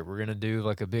this year. We're going to do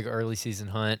like a big early season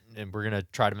hunt, and we're going to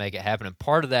try to make it happen. And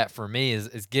part of that for me is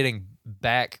getting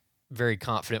back very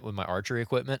confident with my archery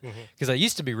equipment because I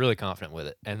used to be really confident with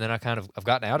it. And then I've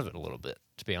gotten out of it a little bit,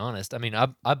 to be honest. I mean,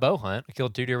 I bow hunt. I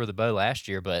killed 2 deer with a bow last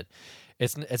year, but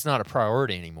it's not a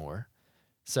priority anymore.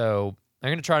 So I'm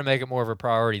going to try to make it more of a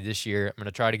priority this year. I'm going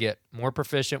to try to get more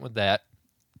proficient with that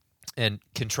and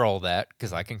control that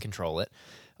because I can control it.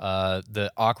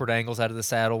 The awkward angles out of the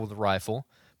saddle with the rifle,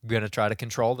 I'm going to try to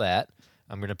control that.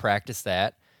 I'm going to practice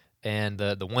that. And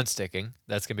the one sticking,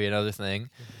 that's going to be another thing.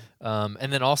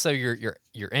 And then also your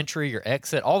entry, your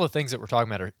exit, all the things that we're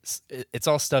talking about, it's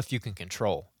all stuff you can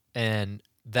control. And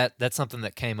that's something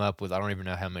that came up with, I don't even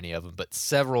know how many of them, but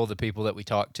several of the people that we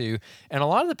talked to, and a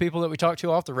lot of the people that we talked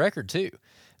to off the record too.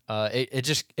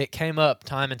 It came up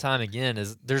time and time again.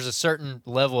 Is there's a certain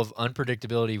level of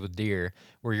unpredictability with deer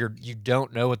where you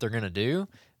don't know what they're going to do,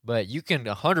 but you can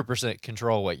 100%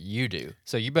 control what you do.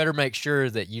 So you better make sure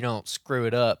that you don't screw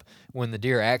it up when the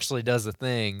deer actually does the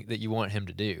thing that you want him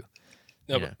to do.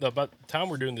 No, but by the time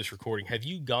we're doing this recording, have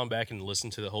you gone back and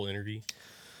listened to the whole interview?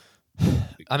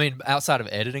 I mean, outside of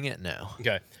editing it, no.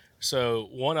 Okay. So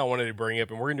one I wanted to bring up,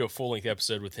 and we're going to do a full-length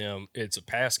episode with him. It's a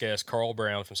past guest, Carl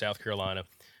Brown from South Carolina.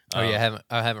 Oh, yeah,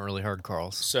 I haven't really heard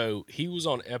Carl's. So he was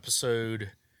on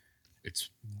episode, it's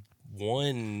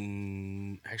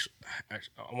one, actually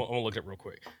I'm going to look it up real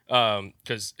quick,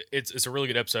 because it's a really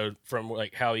good episode from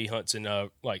like how he hunts in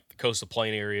like the coastal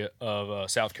plain area of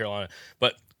South Carolina.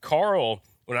 But Carl,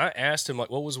 when I asked him, like,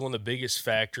 what was one of the biggest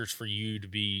factors for you to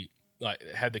be, like,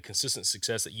 had the consistent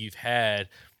success that you've had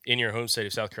in your home state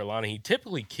of South Carolina, he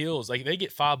typically kills, like they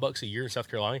get $5 a year in South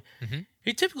Carolina.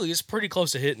 He typically is pretty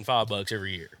close to hitting $5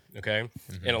 every year. Okay.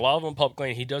 And a lot of them public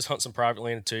land. He does hunt some private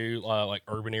land too, like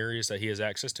urban areas that he has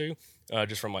access to,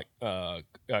 just from like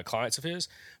clients of his.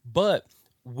 But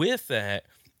with that,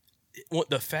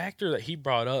 the factor that he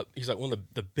brought up, he's like, one of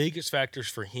the biggest factors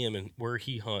for him and where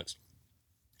he hunts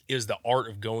is the art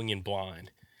of going in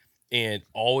blind and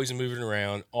always moving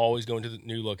around, always going to the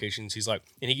new locations. He's like,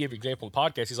 and he gave an example in the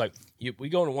podcast. He's like, we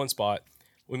go into one spot,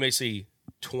 we may see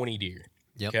 20 deer.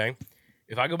 Yep. Okay.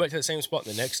 If I go back to the same spot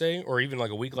the next day or even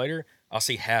like a week later, I'll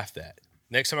see half that.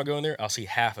 Next time I go in there, I'll see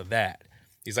half of that.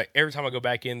 He's like, every time I go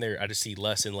back in there, I just see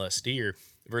less and less deer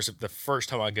versus the first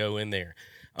time I go in there.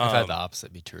 I've had the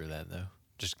opposite be true of that, though.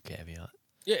 Just a caveat.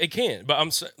 Yeah, it can. But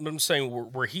I'm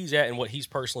saying where he's at and what he's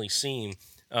personally seen,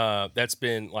 that's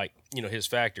been like, his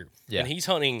factor. Yeah. And he's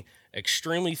hunting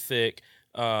extremely thick.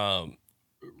 I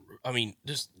mean,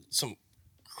 just some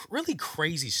really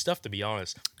crazy stuff, to be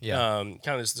honest. Yeah.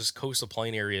 Kind of this coastal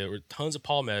plain area with tons of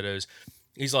palmettos.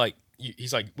 He's like,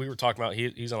 we were talking about,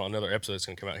 he's on another episode that's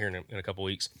going to come out here in a couple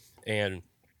weeks. And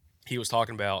he was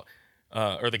talking about,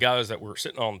 or the guys that were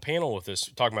sitting on the panel with us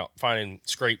talking about finding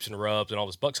scrapes and rubs and all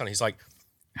this bucks on. He's like,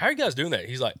 how are you guys doing that?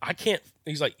 He's like, I can't.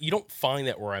 He's like, you don't find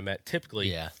that where I'm at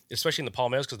typically. Yeah. Especially in the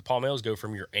palmettos, because the palmettos go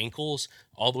from your ankles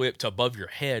all the way up to above your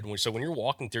head. So when you're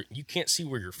walking through, you can't see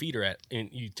where your feet are at, and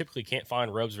you typically can't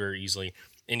find rubs very easily,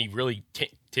 and you really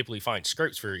typically find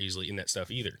scrapes very easily in that stuff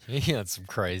either. Yeah, it's some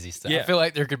crazy stuff. Yeah. I feel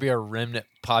like there could be a remnant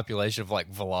population of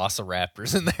like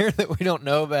velociraptors in there that we don't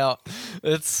know about.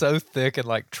 It's so thick and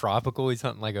like tropical. He's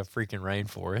hunting like a freaking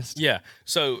rainforest. Yeah.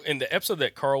 So in the episode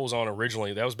that Carl was on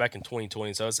originally, that was back in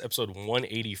 2020. So that's episode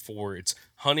 184. It's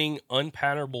hunting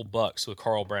unpatternable bucks with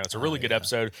Carl Brown. It's a really good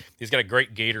episode. He's got a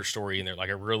great gator story in there, like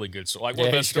a really good story. Like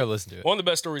Yeah, you should go listen to it. One of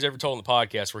the best stories ever told on the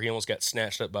podcast, where he almost got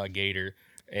snatched up by a gator.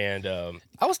 And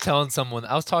I was telling someone,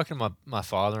 I was talking to my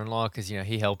father-in-law because,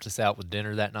 he helped us out with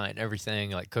dinner that night and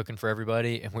everything, like cooking for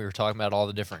everybody. And we were talking about all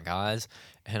the different guys.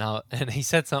 And he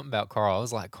said something about Carl. I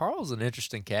was like, Carl's an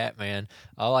interesting cat, man.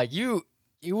 You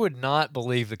would not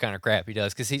believe the kind of crap he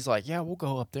does, because he's like, yeah, we'll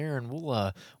go up there and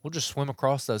we'll just swim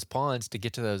across those ponds to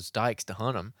get to those dikes to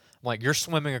hunt them. I'm like, you're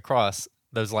swimming across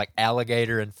those like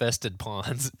alligator infested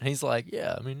ponds. And he's like,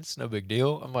 yeah, I mean, it's no big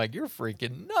deal. I'm like, you're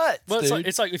freaking nuts, well, dude.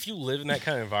 it's like if you live in that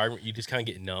kind of environment, you just kind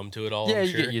of get numb to it all. Yeah, I'm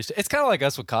you sure. get used to it. It's kind of like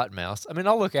us with cottonmouths. I mean,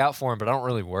 I'll look out for them, but I don't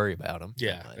really worry about them.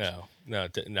 Yeah, no.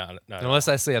 Unless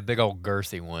I see a big old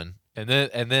girthy one. And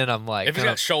then I'm like, If it's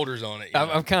got shoulders on it,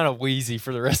 I'm kind of wheezy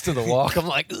for the rest of the walk. I'm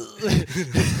like,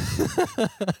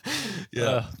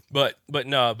 yeah.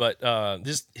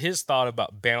 Just his thought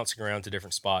about bouncing around to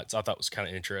different spots, I thought was kind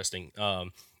of interesting.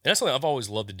 And that's something I've always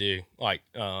loved to do. Like,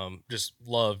 just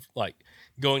love like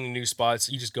going to new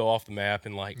spots. You just go off the map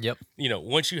and like, Yep.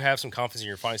 Once you have some confidence and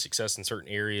you're finding success in certain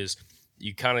areas,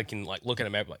 you kind of can like look at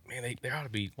a map like, man, there ought to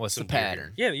be What's some the deer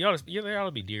pattern? here. Yeah, there ought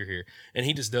to be deer here, and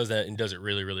he just does that and does it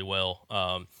really, really well.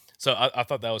 So I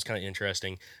thought that was kind of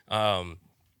interesting. And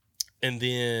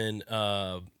then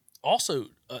also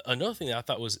another thing that I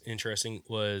thought was interesting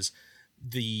was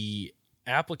the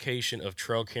application of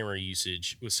trail camera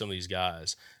usage with some of these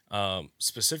guys.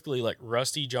 Specifically like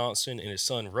Rusty Johnson and his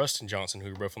son Rustin Johnson, who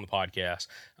were both on the podcast.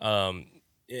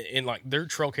 In like their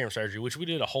trail camera strategy, which we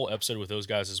did a whole episode with those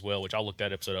guys as well, which I'll look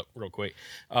that episode up real quick.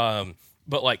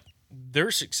 But like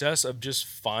their success of just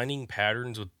finding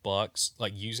patterns with bucks,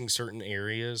 like using certain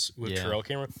areas with trail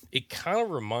camera, it kind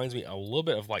of reminds me a little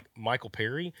bit of like Michael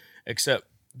Perry, except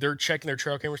they're checking their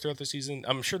trail cameras throughout the season.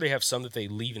 I'm sure they have some that they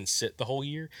leave and sit the whole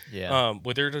year. Yeah.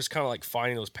 But they're just kind of like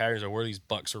finding those patterns of where these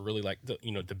bucks are really like,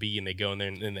 to be, and they go in there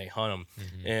and then they hunt them.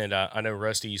 Mm-hmm. And I know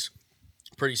Rusty's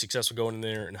pretty successful going in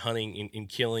there and hunting and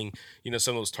killing,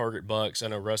 some of those target bucks. I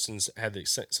know Rustin's had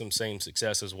some same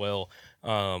success as well.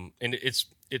 And it's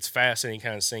fascinating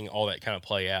kind of seeing all that kind of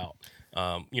play out,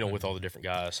 with all the different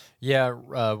guys. Yeah.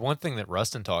 One thing that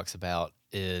Rustin talks about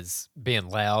is being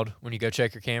loud when you go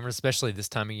check your cameras, especially this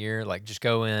time of year. Like, just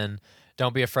go in,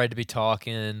 don't be afraid to be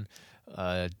talking,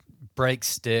 break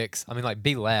sticks. I mean, like,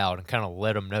 be loud and kind of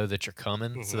let them know that you're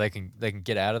coming, so they can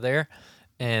get out of there.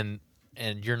 And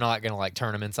you're not going to like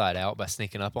turn them inside out by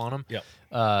sneaking up on them. Yep.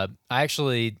 I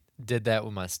actually did that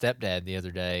with my stepdad the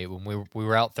other day when we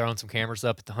were out throwing some cameras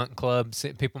up at the hunting club.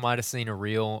 People might have seen a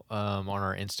reel on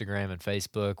our Instagram and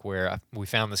Facebook where we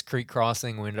found this creek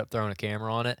crossing. We ended up throwing a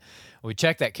camera on it. We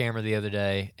checked that camera the other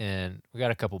day and we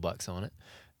got a couple bucks on it.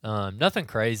 Nothing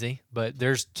crazy, but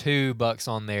there's 2 bucks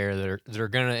on there that are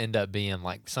going to end up being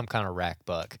like some kind of rack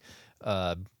buck.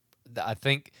 I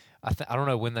don't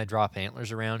know when they drop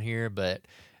antlers around here, but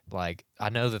like I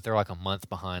know that they're like a month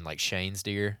behind like Shane's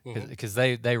deer because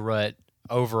they rut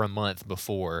over a month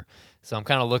before. So I'm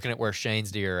kind of looking at where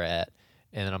Shane's deer are at,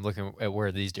 and then I'm looking at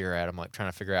where these deer are at. I'm like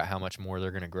trying to figure out how much more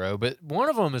they're going to grow. But one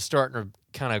of them is starting to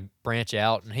kind of branch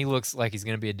out, and he looks like he's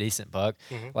going to be a decent buck.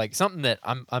 Like something that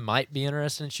I might be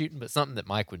interested in shooting, but something that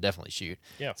Mike would definitely shoot.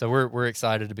 Yeah. So we're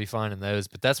excited to be finding those.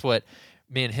 But that's what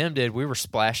me and him did. We were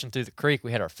splashing through the creek.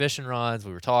 We had our fishing rods.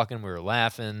 We were talking. We were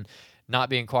laughing, not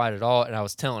being quiet at all. And I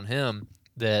was telling him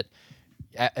that,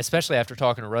 especially after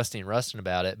talking to Rusty and Rustin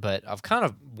about it, but I've kind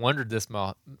of wondered this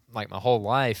my whole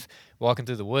life walking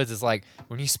through the woods, is like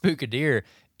when you spook a deer,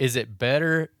 is it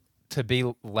better to be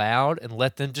loud and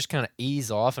let them just kind of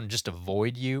ease off and just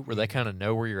avoid you where they kind of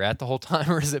know where you're at the whole time?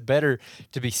 Or is it better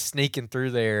to be sneaking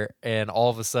through there and all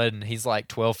of a sudden he's like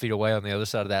 12 feet away on the other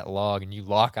side of that log and you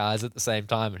lock eyes at the same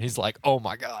time and he's like, oh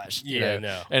my gosh. Yeah,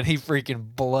 no. And he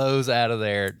freaking blows out of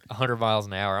there 100 miles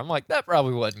an hour. I'm like, that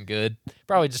probably wasn't good.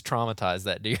 Probably just traumatized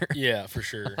that deer. Yeah, for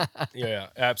sure. Yeah,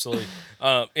 absolutely.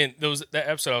 And that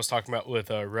episode I was talking about with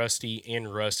Rusty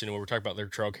and Rustin, where we're talking about their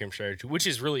trail cam strategy, which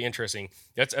is really interesting.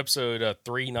 That's episode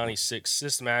 396,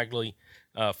 systematically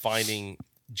find the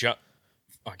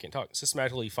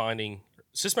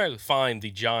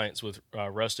giants with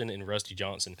Rustin and Rusty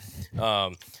Johnson.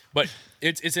 But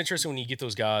it's interesting when you get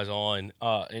those guys on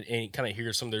and kind of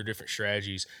hear some of their different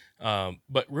strategies.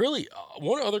 But really,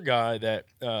 one other guy that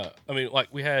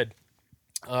we had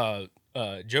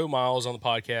Joe Miles on the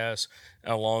podcast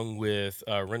along with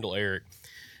Rendell Eric.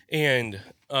 And,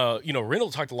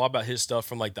 Rendell talked a lot about his stuff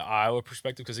from like the Iowa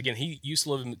perspective. Cause again, he used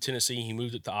to live in Tennessee. He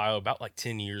moved up to Iowa about like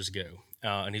 10 years ago.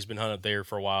 And he's been hunting up there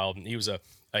for a while. And he was a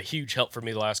huge help for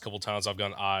me the last couple of times I've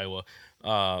gone to Iowa.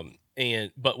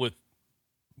 But with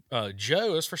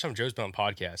Joe, that's the first time Joe's been on the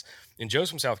podcast. And Joe's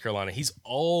from South Carolina. He's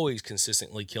always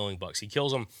consistently killing bucks. He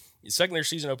kills them. His secondary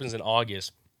season opens in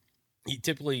August. He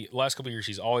typically, the last couple of years,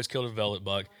 he's always killed a velvet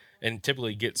buck. And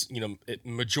typically gets,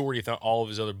 majority, if not all of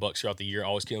his other bucks throughout the year,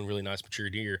 always killing really nice mature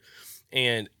deer.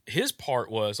 And his part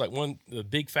was like one of the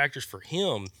big factors for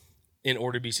him in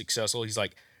order to be successful. He's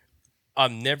like,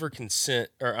 what's the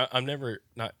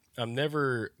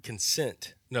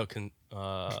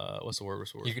word?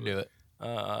 You can do it.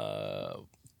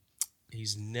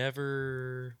 He's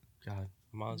never, God,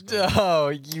 mine's gone. Oh,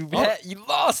 you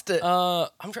lost it.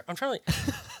 I'm trying to,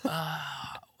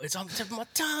 it's on the tip of my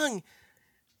tongue.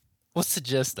 What's the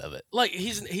gist of it? Like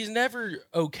he's never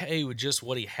okay with just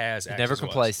what he has. Never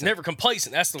complacent. Never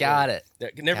complacent. That's the Got word.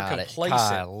 it. Never Got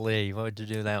complacent. Golly, what would you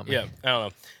do without me? Yeah, I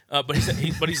don't know. But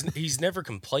he's never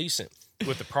complacent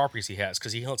with the properties he has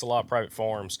because he hunts a lot of private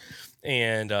farms,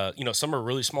 and some are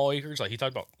really small acres. Like he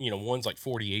talked about, one's like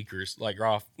 40 acres, like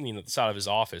off the side of his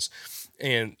office,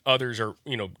 and others are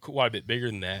quite a bit bigger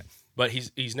than that. But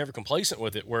he's never complacent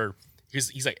with it where.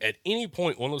 He's like, at any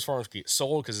point, one of those farms could get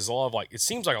sold because there's a lot of it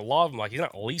seems like a lot of them, like he's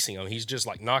not leasing them. He's just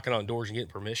like knocking on doors and getting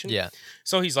permission. Yeah.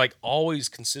 So he's like always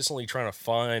consistently trying to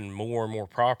find more and more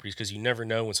properties because you never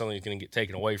know when something's going to get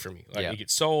taken away from you. Like it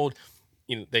gets sold,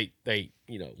 they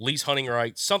lease hunting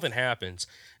rights, something happens.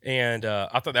 And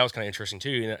I thought that was kind of interesting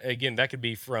too. And again, that could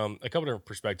be from a couple different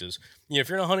perspectives. If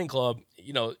you're in a hunting club,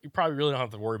 you probably really don't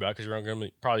have to worry about it because you're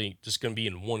probably just going to be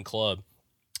in one club.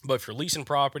 But if you're leasing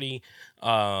property,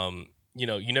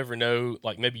 you never know,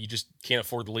 like maybe you just can't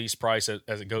afford the lease price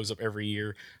as it goes up every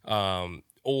year.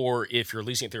 Or if you're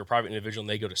leasing it through a private individual and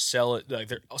they go to sell it, like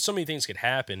so many things could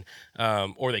happen.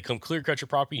 Or they come clear cut your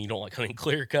property and you don't like hunting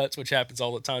clear cuts, which happens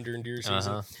all the time during deer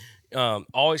season.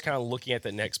 Always kind of looking at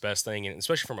the next best thing. And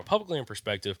especially from a public land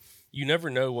perspective, you never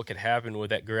know what could happen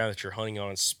with that ground that you're hunting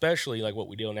on, especially like what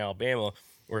we do in Alabama,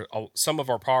 where some of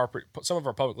our public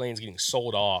land is getting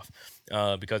sold off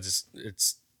because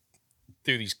it's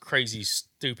through these crazy,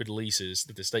 stupid leases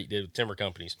that the state did with timber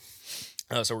companies.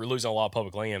 So we're losing a lot of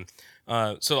public land.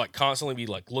 So like constantly be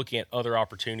like looking at other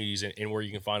opportunities and where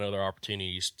you can find other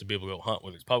opportunities to be able to go hunt,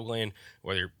 whether it's public land,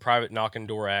 whether you're private knocking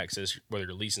door access, whether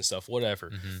you're leasing stuff,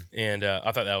 whatever. Mm-hmm. And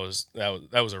I thought that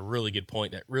was a really good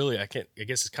point that really I guess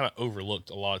it's kind of overlooked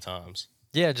a lot of times.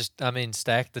 Yeah,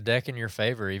 stack the deck in your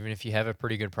favor. Even if you have a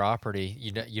pretty good property,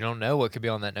 you don't know what could be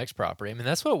on that next property. I mean,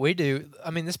 that's what we do.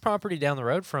 I mean, this property down the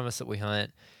road from us that we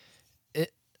hunt,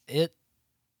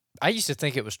 I used to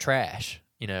think it was trash,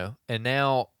 and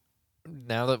now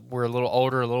that we're a little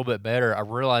older, a little bit better, I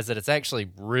realize that it's actually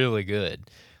really good.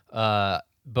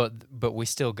 But we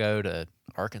still go to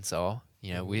Arkansas.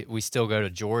 We still go to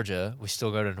Georgia. We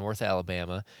still go to North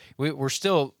Alabama. We're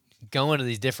still going to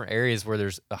these different areas where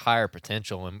there's a higher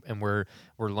potential, and we're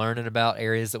learning about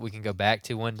areas that we can go back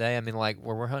to one day. I mean, like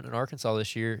where we're hunting in Arkansas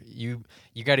this year, you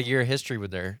got a year of history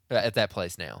with at that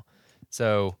place now.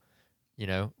 So,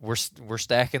 we're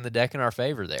stacking the deck in our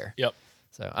favor there. Yep.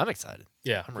 So I'm excited.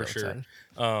 Yeah, I'm for really sure. excited.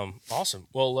 Awesome.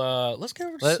 Well, let's get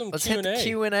over to some Let's Q&A. hit the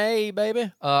Q&A,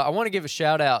 baby. I want to give a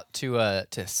shout out to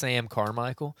Sam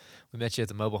Carmichael. We met you at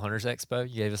the Mobile Hunters Expo.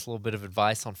 You gave us a little bit of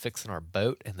advice on fixing our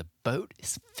boat, and the boat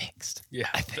is fixed. Yeah.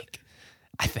 I think.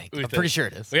 I'm pretty sure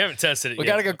it is. We haven't tested it We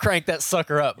yet. got to go crank that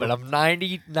sucker up, but I'm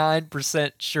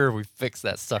 99% sure we fixed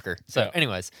that sucker. So, Yeah.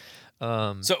 anyways.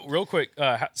 So real quick,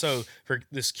 so for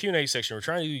this Q&A section, we're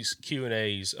trying to do these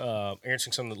Q&As,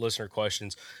 answering some of the listener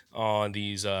questions on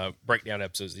these breakdown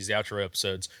episodes, these outro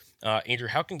episodes. Andrew,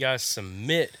 how can guys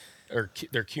submit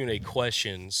their Q&A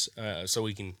questions so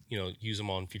we can use them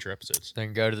on future episodes?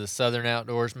 Then go to the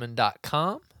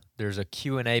southernoutdoorsman.com. There's a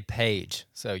Q&A page.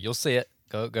 So you'll see it.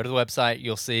 Go to the website.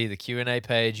 You'll see the Q&A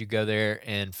page. You go there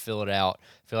and fill it out.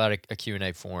 Fill out a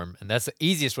Q&A form. And that's the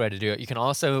easiest way to do it. You can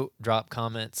also drop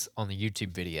comments on the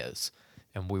YouTube videos,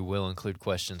 and we will include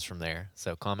questions from there.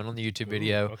 So comment on the YouTube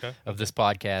video of this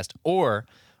podcast or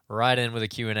write in with a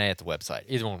Q&A at the website.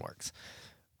 Either one works.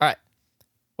 All right.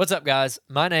 What's up, guys?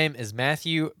 My name is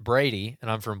Matthew Brady,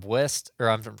 and I'm from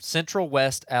Central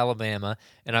West Alabama,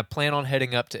 and I plan on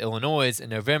heading up to Illinois in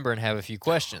November and have a few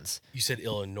questions. You said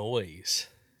Illinois.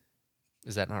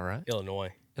 Is that not right?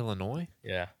 Illinois. Illinois?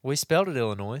 Yeah. We spelled it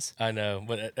Illinois. I know,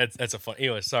 but that's a fun.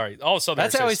 Anyway, sorry. Also,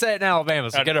 That's how we say it in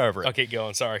Alabama, so get over it. Okay, go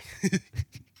on. Sorry.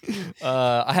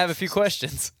 I have a few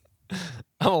questions.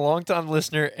 I'm a longtime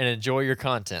listener and enjoy your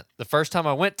content. The first time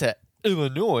I went to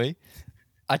Illinois,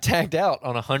 I tagged out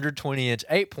on a 120-inch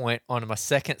 8-point on my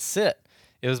second sit.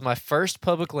 It was my first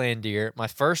public land deer, my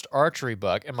first archery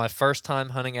buck, and my first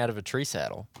time hunting out of a tree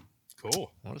saddle.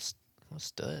 Cool. What a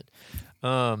stud.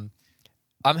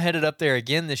 I'm headed up there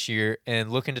again this year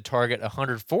and looking to target a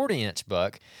 140-inch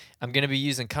buck. I'm going to be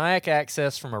using kayak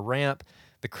access from a ramp.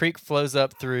 The creek flows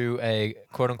up through a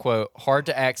quote-unquote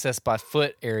hard-to-access by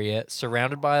foot area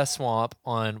surrounded by a swamp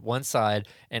on one side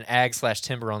and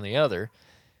ag/timber on the other.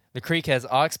 The creek has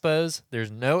oxbows,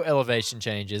 there's no elevation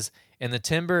changes, and the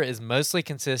timber is mostly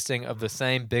consisting of the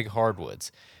same big hardwoods.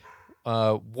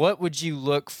 What would you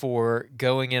look for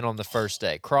going in on the first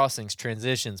day? Crossings,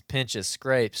 transitions, pinches,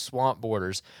 scrapes, swamp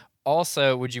borders.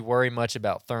 Also, would you worry much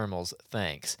about thermals?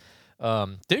 Thanks.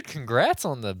 Dude, congrats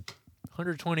on the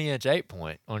 120-inch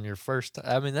 8-point on your first.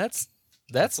 I mean, that's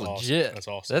legit. Awesome. That's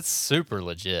awesome. That's super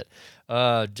legit.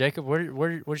 Jacob,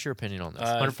 what's your opinion on this?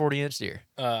 140-inch deer.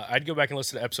 I'd go back and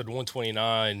listen to episode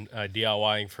 129,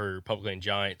 DIYing for Public Land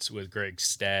Giants with Greg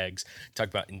Staggs. Talk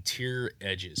about interior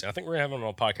edges. And I think we're going to have him on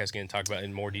a podcast again to talk about it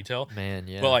in more detail. Man,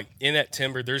 yeah. But like in that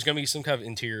timber, there's going to be some kind of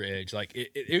interior edge. Like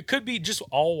it could be just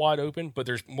all wide open, but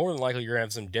there's more than likely you're going to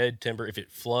have some dead timber. If it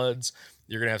floods,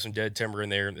 you're going to have some dead timber in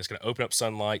there, and it's going to open up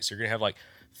sunlight. So you're going to have like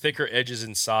thicker edges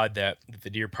inside that the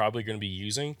deer probably going to be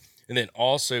using. And then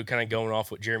also kind of going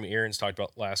off what Jeremy Aaron's talked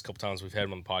about last couple times we've had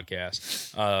him on the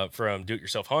podcast from Do It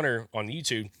Yourself Hunter on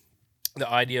YouTube, the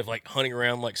idea of like hunting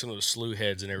around like some of those slough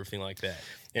heads and everything like that,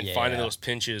 and finding those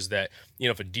pinches that,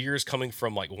 if a deer is coming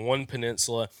from like one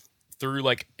peninsula through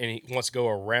like, and he wants to go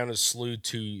around a slough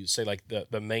to say like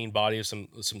the main body of some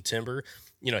timber,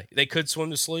 they could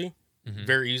swim the slough. Mm-hmm.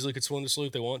 Very easily could swim the slough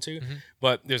if they want to,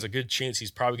 but there's a good chance he's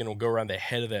probably going to go around the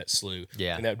head of that slough.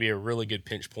 Yeah, and that would be a really good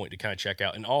pinch point to kind of check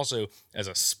out. And also,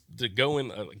 to go in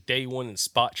like day one and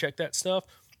spot check that stuff,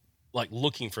 like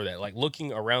looking for that, like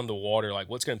looking around the water, like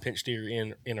what's going to pinch deer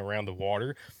in around the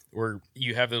water, where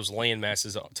you have those land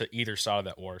masses to either side of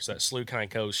that water. So that slough kind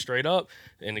of goes straight up.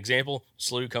 An example: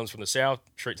 slough comes from the south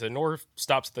straight to the north,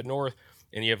 stops at the north.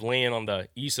 And you have land on the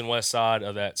east and west side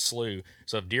of that slough.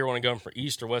 So if deer want to go from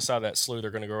east or west side of that slough, they're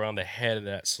going to go around the head of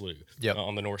that slough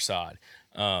on the north side.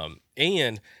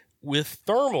 And with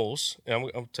thermals, and I'm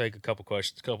going to take a couple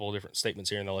questions, a couple of different statements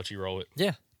here, and I'll let you roll it.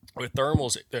 Yeah. With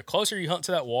thermals, the closer you hunt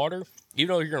to that water,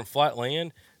 even though you're in flat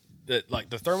land, the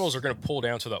thermals are going to pull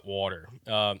down to that water.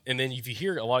 And then if you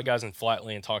hear a lot of guys in flat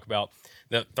land talk about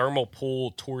that thermal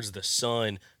pull towards the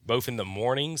sun, both in the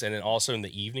mornings and then also in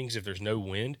the evenings if there's no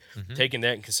wind, taking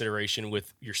that in consideration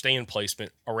with your stand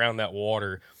placement around that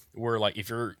water, where like if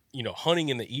you're hunting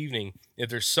in the evening, if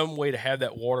there's some way to have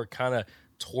that water kind of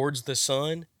towards the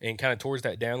sun and kind of towards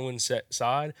that downwind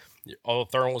side, all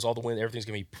the thermals, all the wind, everything's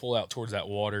going to be pulled out towards that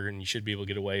water, and you should be able to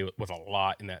get away with a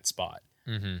lot in that spot.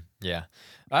 Mm-hmm. Yeah.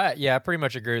 I pretty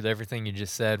much agree with everything you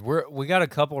just said. We got a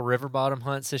couple of river bottom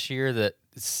hunts this year that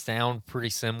sound pretty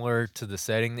similar to the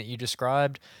setting that you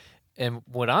described. And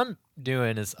what I'm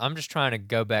doing is I'm just trying to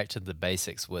go back to the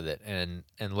basics with it and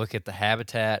look at the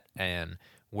habitat and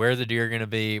where the deer are going to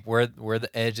be, where the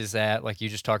edge is at, like you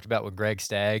just talked about with Greg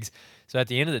Staggs. So at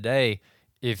the end of the day,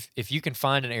 if you can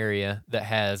find an area that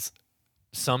has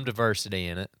some diversity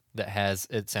in it, that has,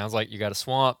 it sounds like you got a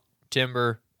swamp,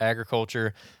 timber,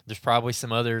 agriculture. There's probably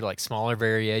some other like smaller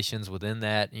variations within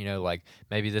that, you know, like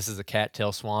maybe this is a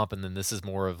cattail swamp and then this is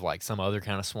more of like some other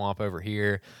kind of swamp over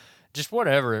here. Just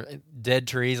whatever. Dead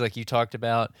trees like you talked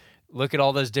about. Look at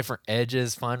all those different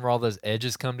edges, find where all those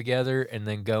edges come together, and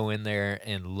then go in there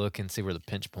and look and see where the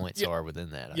pinch points are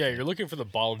within that. Yeah, you're looking for the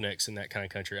bottlenecks in that kind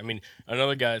of country. I mean,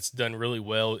 another guy that's done really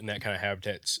well in that kind of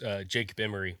habitat's Jacob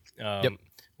Emery.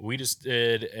 We just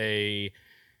did a...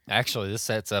 Actually, this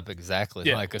sets up exactly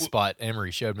like a spot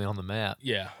Emery showed me on the map.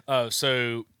 Yeah.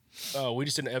 So we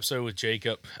just did an episode with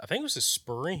Jacob. I think it was this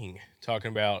spring,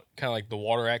 talking about kind of like the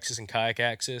water axis and kayak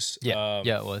axis. Yeah,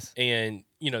 it was. And,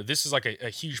 you know, this is like a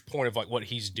huge point of like what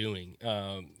he's doing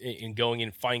in going in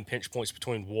and finding pinch points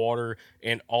between water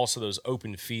and also those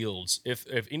open fields. If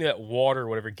any of that water or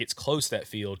whatever gets close to that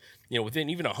field, you know, within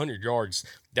even 100 yards,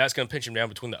 that's going to pinch him down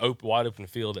between the wide open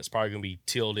field that's probably going to be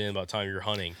tilled in by the time you're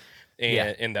hunting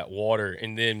and that water.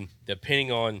 And then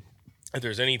depending on if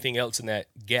there's anything else in that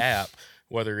gap,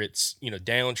 whether it's, you know,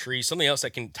 down trees, something else that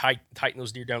can tighten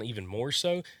those deer down even more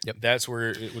so, that's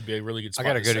where it would be a really good spot. I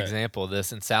got a good example of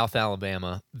this. In South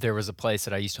Alabama, there was a place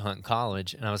that I used to hunt in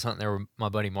college, and I was hunting there with my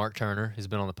buddy Mark Turner, who's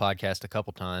been on the podcast a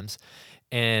couple times,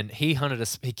 and he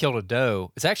killed a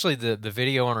doe. It's actually the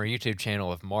video on our YouTube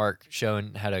channel of Mark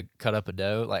showing how to cut up a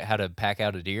doe, like how to pack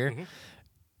out a deer. Mm-hmm.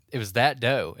 It was that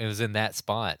doe. It was in that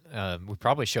spot. We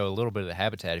probably show a little bit of the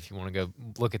habitat if you want to go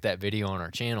look at that video on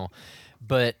our channel.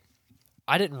 But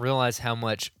I didn't realize how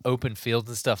much open fields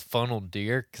and stuff funneled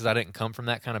deer because I didn't come from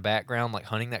that kind of background, like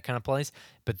hunting that kind of place.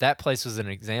 But that place was an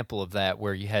example of that,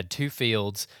 where you had two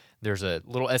fields. There's a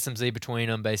little SMZ between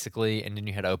them, basically, and then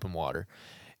you had open water.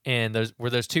 And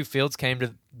where those two fields came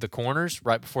to the corners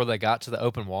right before they got to the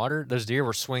open water, those deer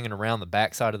were swinging around the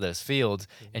backside of those fields,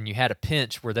 and you had a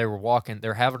pinch where they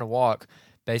were having to walk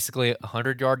basically a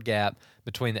 100-yard gap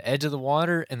between the edge of the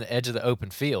water and the edge of the open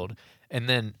field. And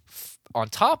then on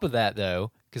top of that,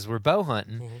 though, because we're bow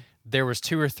hunting, there was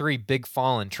 2 or 3 big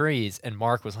fallen trees, and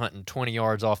Mark was hunting 20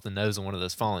 yards off the nose of one of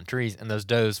those fallen trees, and those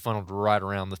does funneled right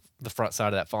around the front side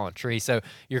of that fallen tree. So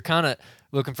you're kind of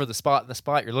looking for the spot in the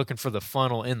spot. You're looking for the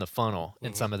funnel in the funnel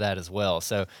in some of that as well.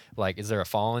 So, like, is there a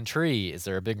fallen tree? Is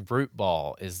there a big root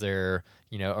ball? Is there,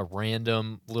 you know, a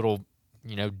random little,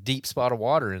 you know, deep spot of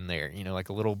water in there? You know, like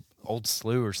a little old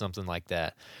slough or something like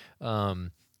that.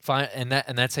 And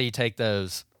that's how you take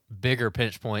those bigger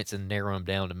pinch points and narrow them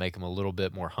down to make them a little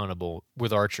bit more huntable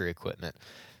with archery equipment.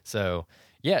 So,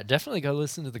 yeah, definitely go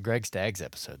listen to the Greg Staggs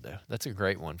episode, though. That's a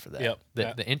great one for that. Yep.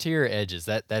 The interior edges,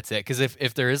 that's it. Because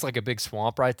if there is like a big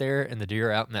swamp right there and the deer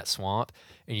are out in that swamp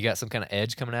and you got some kind of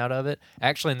edge coming out of it,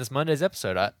 actually in this Monday's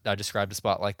episode, I described a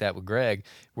spot like that with Greg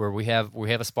where we have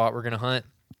a spot we're going to hunt.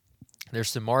 There's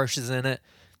some marshes in it.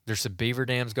 There's some beaver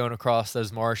dams going across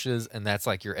those marshes, and that's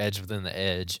like your edge within the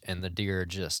edge, and the deer are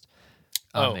just,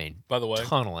 by the way,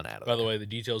 tunneling out of it. By the way, the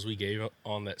details we gave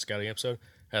on that scouting episode,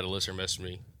 had a listener message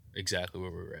me exactly where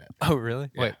we were at. Oh,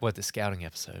 really? Yeah. Wait, what, the scouting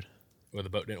episode? Where the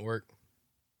boat didn't work?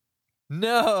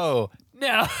 No.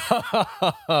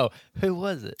 Who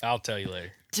was it? I'll tell you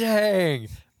later. Dang.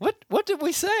 What did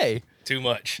we say? Too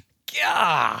much.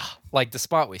 Yeah. Like the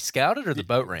spot we scouted or the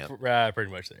boat ramp? Right,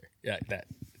 pretty much there. Yeah, that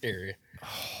area.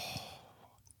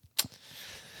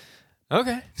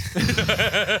 Okay.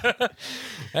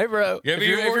 Hey, bro. Yeah, if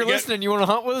you're listening, you want to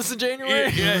hunt with us in January?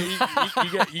 Yeah,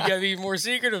 you got to be more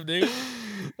secretive, dude.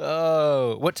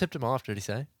 Oh, what tipped him off? Did he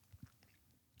say?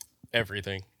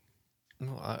 Everything.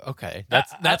 Okay,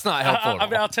 that's not helpful. I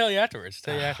mean, I'll tell you afterwards.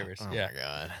 Oh my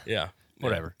god. Yeah.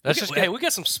 Whatever. Hey, we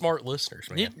got some smart listeners,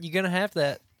 man. You're gonna have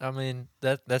that. I mean,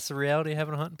 that's the reality of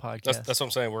having a hunting podcast. That's what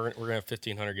I'm saying. We're gonna have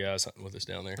 1,500 guys hunting with us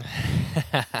down there.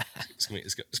 It's gonna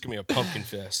be a pumpkin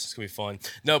fest. It's gonna be fun.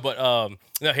 No, but no,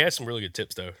 he had some really good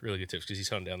tips though. Really good tips because he's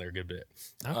hunting down there a good bit.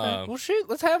 Okay. Well, shoot,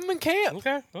 let's have him in camp.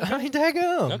 Okay. I mean,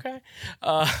 daggum. Okay.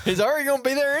 He's already gonna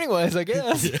be there anyways, I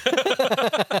guess.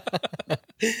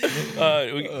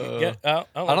 I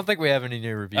don't think we have any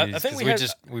new reviews. I think we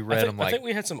read them. I think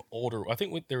we had some older. I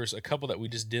think there was a couple that we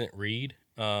just didn't read.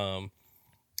 Some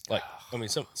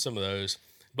of those.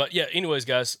 But yeah, anyways,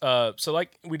 guys. So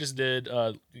like we just did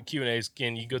Q&As.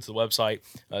 Again, you go to the website,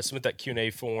 submit that Q&A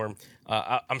form.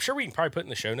 I'm sure we can probably put in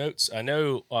the show notes. I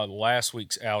know last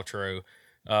week's outro,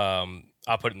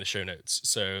 I put in the show notes,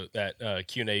 so that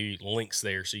Q&A links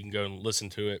there, so you can go and listen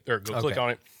to it or go click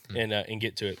on it and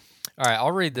get to it. All right,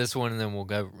 I'll read this one and then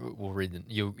we'll read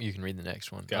you can read the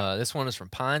next one. Okay. This one is from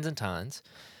Pines and Tines.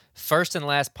 First and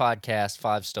last podcast,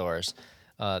 5 stars.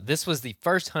 This was the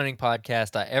first hunting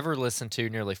podcast I ever listened to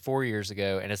nearly 4 years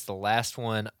ago, and it's the last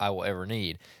one I will ever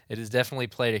need. It has definitely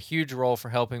played a huge role for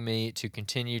helping me to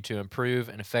continue to improve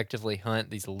and effectively hunt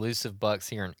these elusive bucks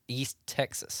here in East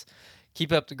Texas.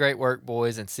 Keep up the great work,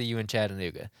 boys, and see you in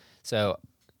Chattanooga. So,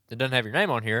 it doesn't have your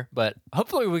name on here, but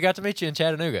hopefully we got to meet you in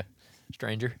Chattanooga,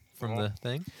 stranger from the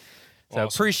thing. So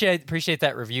awesome. appreciate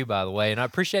that review, by the way, and I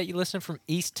appreciate you listening from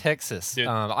East Texas.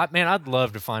 I'd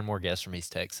love to find more guests from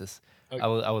East Texas. Okay. I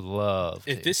would love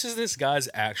to. If this is this guy's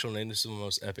actual name, this is one of the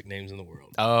most epic names in the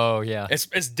world. Oh, yeah.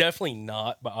 It's definitely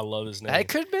not, but I love his name. It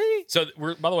could be. So,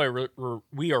 by the way,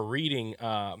 we are reading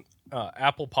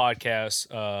Apple Podcasts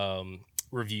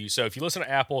review. So, if you listen to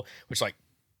Apple, which like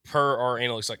per our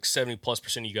analytics, like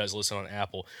 70+% of you guys listen on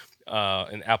Apple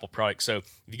and Apple products. So,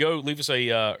 if you go leave us a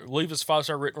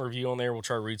 5-star written review on there, we'll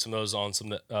try to read some of those on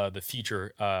some of the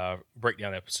future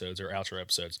breakdown episodes or outro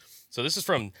episodes. So, this is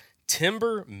from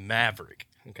Timber Maverick.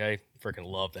 Okay, freaking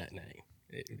love that name.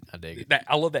 I dig it.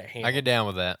 I love that handle. I get down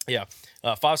with that. Yeah.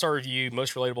 5-star review,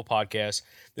 most relatable podcast.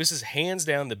 This is hands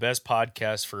down the best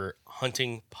podcast for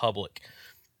hunting public.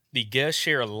 The guests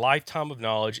share a lifetime of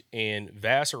knowledge and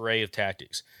vast array of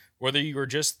tactics. Whether you are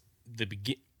just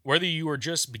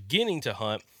beginning to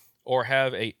hunt or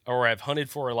have hunted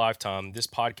for a lifetime, this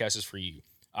podcast is for you.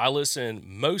 I listen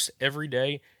most every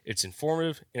day. It's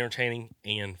informative, entertaining,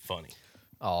 and funny.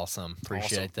 Awesome.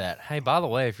 Appreciate that. Hey, by the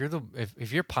way,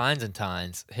 if you're Pines and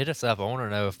Tines, hit us up. I want to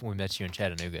know if we met you in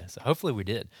Chattanooga. So hopefully we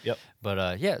did. Yep.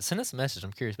 But yeah, send us a message.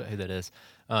 I'm curious about who that is.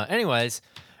 Anyways,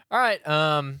 all right.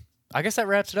 I guess that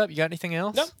wraps it up. You got anything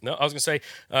else? No. I was gonna say,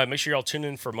 make sure y'all tune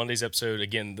in for Monday's episode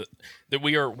again. That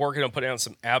we are working on putting out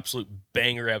some absolute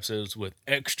banger episodes with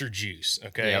extra juice.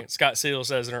 Okay. Yep. Scott Seal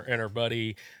says and our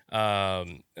buddy.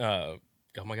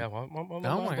 Oh my God!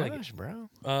 Oh my gosh, bro!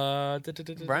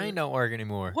 Brain don't work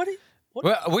anymore. What?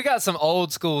 Well, we got some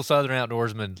old school Southern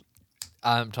outdoorsmen.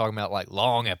 I'm talking about like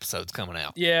long episodes coming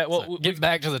out. Yeah, well, so get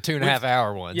back to the 2.5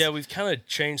 hour ones. Yeah, we've kind of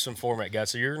changed some format,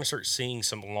 guys. So you're going to start seeing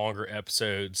some longer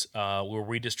episodes where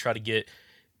we just try to get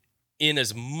in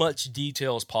as much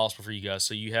detail as possible for you guys.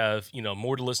 So you have,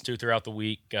 more to listen to throughout the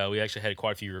week. We actually had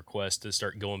quite a few requests to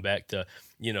start going back to,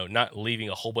 not leaving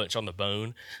a whole bunch on the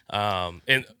bone.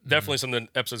 And definitely some of the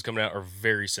episodes coming out are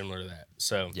very similar to that.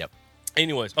 So, yep.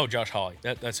 Anyways, Josh Hawley.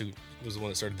 That's who was the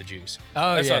one that started the juice.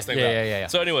 Oh, that's yeah. What I was thinking about. Yeah.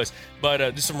 So, anyways, but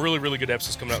there's some really, really good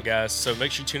episodes coming out, guys. So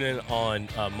make sure you tune in on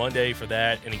Monday for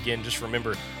that. And again, just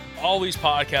remember, all these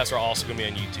podcasts are also going to be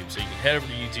on YouTube. So you can head over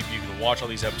to YouTube. You can watch all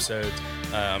these episodes.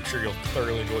 I'm sure you'll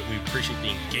thoroughly enjoy it. We appreciate the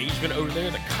engagement over there,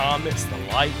 the comments, the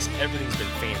likes. Everything's been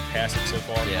fantastic so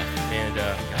far. Yeah. And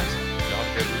guys, y'all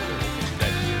have a great week. We'll catch you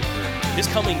back here for this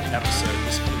coming Monday's episode of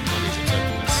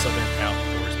the Southern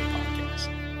Outdoorsman Podcast.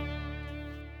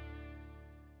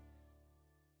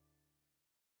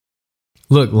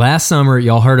 Look, last summer,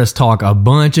 y'all heard us talk a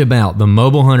bunch about the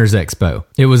Mobile Hunters Expo.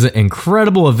 It was an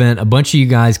incredible event. A bunch of you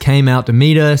guys came out to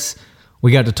meet us.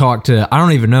 We got to talk to, I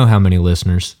don't even know how many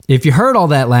listeners. If you heard all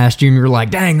that last year and you were like,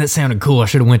 dang, that sounded cool, I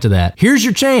should have went to that. Here's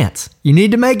your chance. You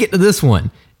need to make it to this one.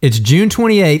 It's June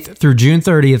 28th through June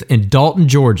 30th in Dalton,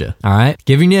 Georgia. All right?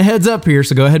 Giving you a heads up here,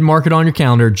 so go ahead and mark it on your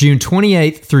calendar. June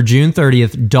 28th through June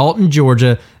 30th, Dalton,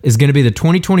 Georgia is going to be the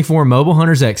 2024 Mobile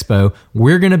Hunters Expo.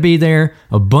 We're going to be there.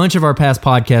 A bunch of our past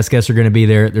podcast guests are going to be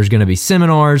there. There's going to be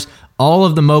seminars. All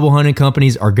of the mobile hunting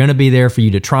companies are going to be there for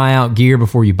you to try out gear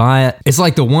before you buy it. It's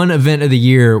like the one event of the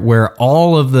year where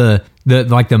all of the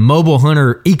mobile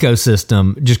hunter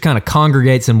ecosystem just kind of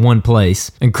congregates in one place.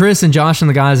 And Chris and Josh and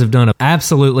the guys have done an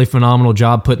absolutely phenomenal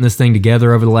job putting this thing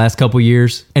together over the last couple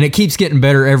years. And it keeps getting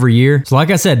better every year. So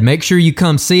like I said, make sure you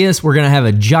come see us. We're going to have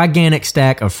a gigantic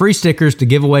stack of free stickers to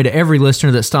give away to every listener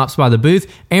that stops by the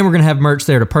booth. And we're going to have merch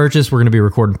there to purchase. We're going to be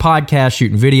recording podcasts,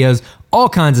 shooting videos, all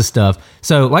kinds of stuff.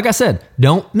 So like I said,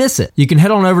 don't miss it. You can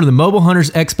head on over to the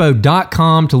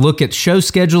mobilehuntersexpo.com to look at show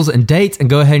schedules and dates and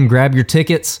go ahead and grab your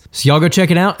tickets. So y'all go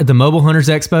check it out at the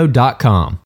mobilehuntersexpo.com.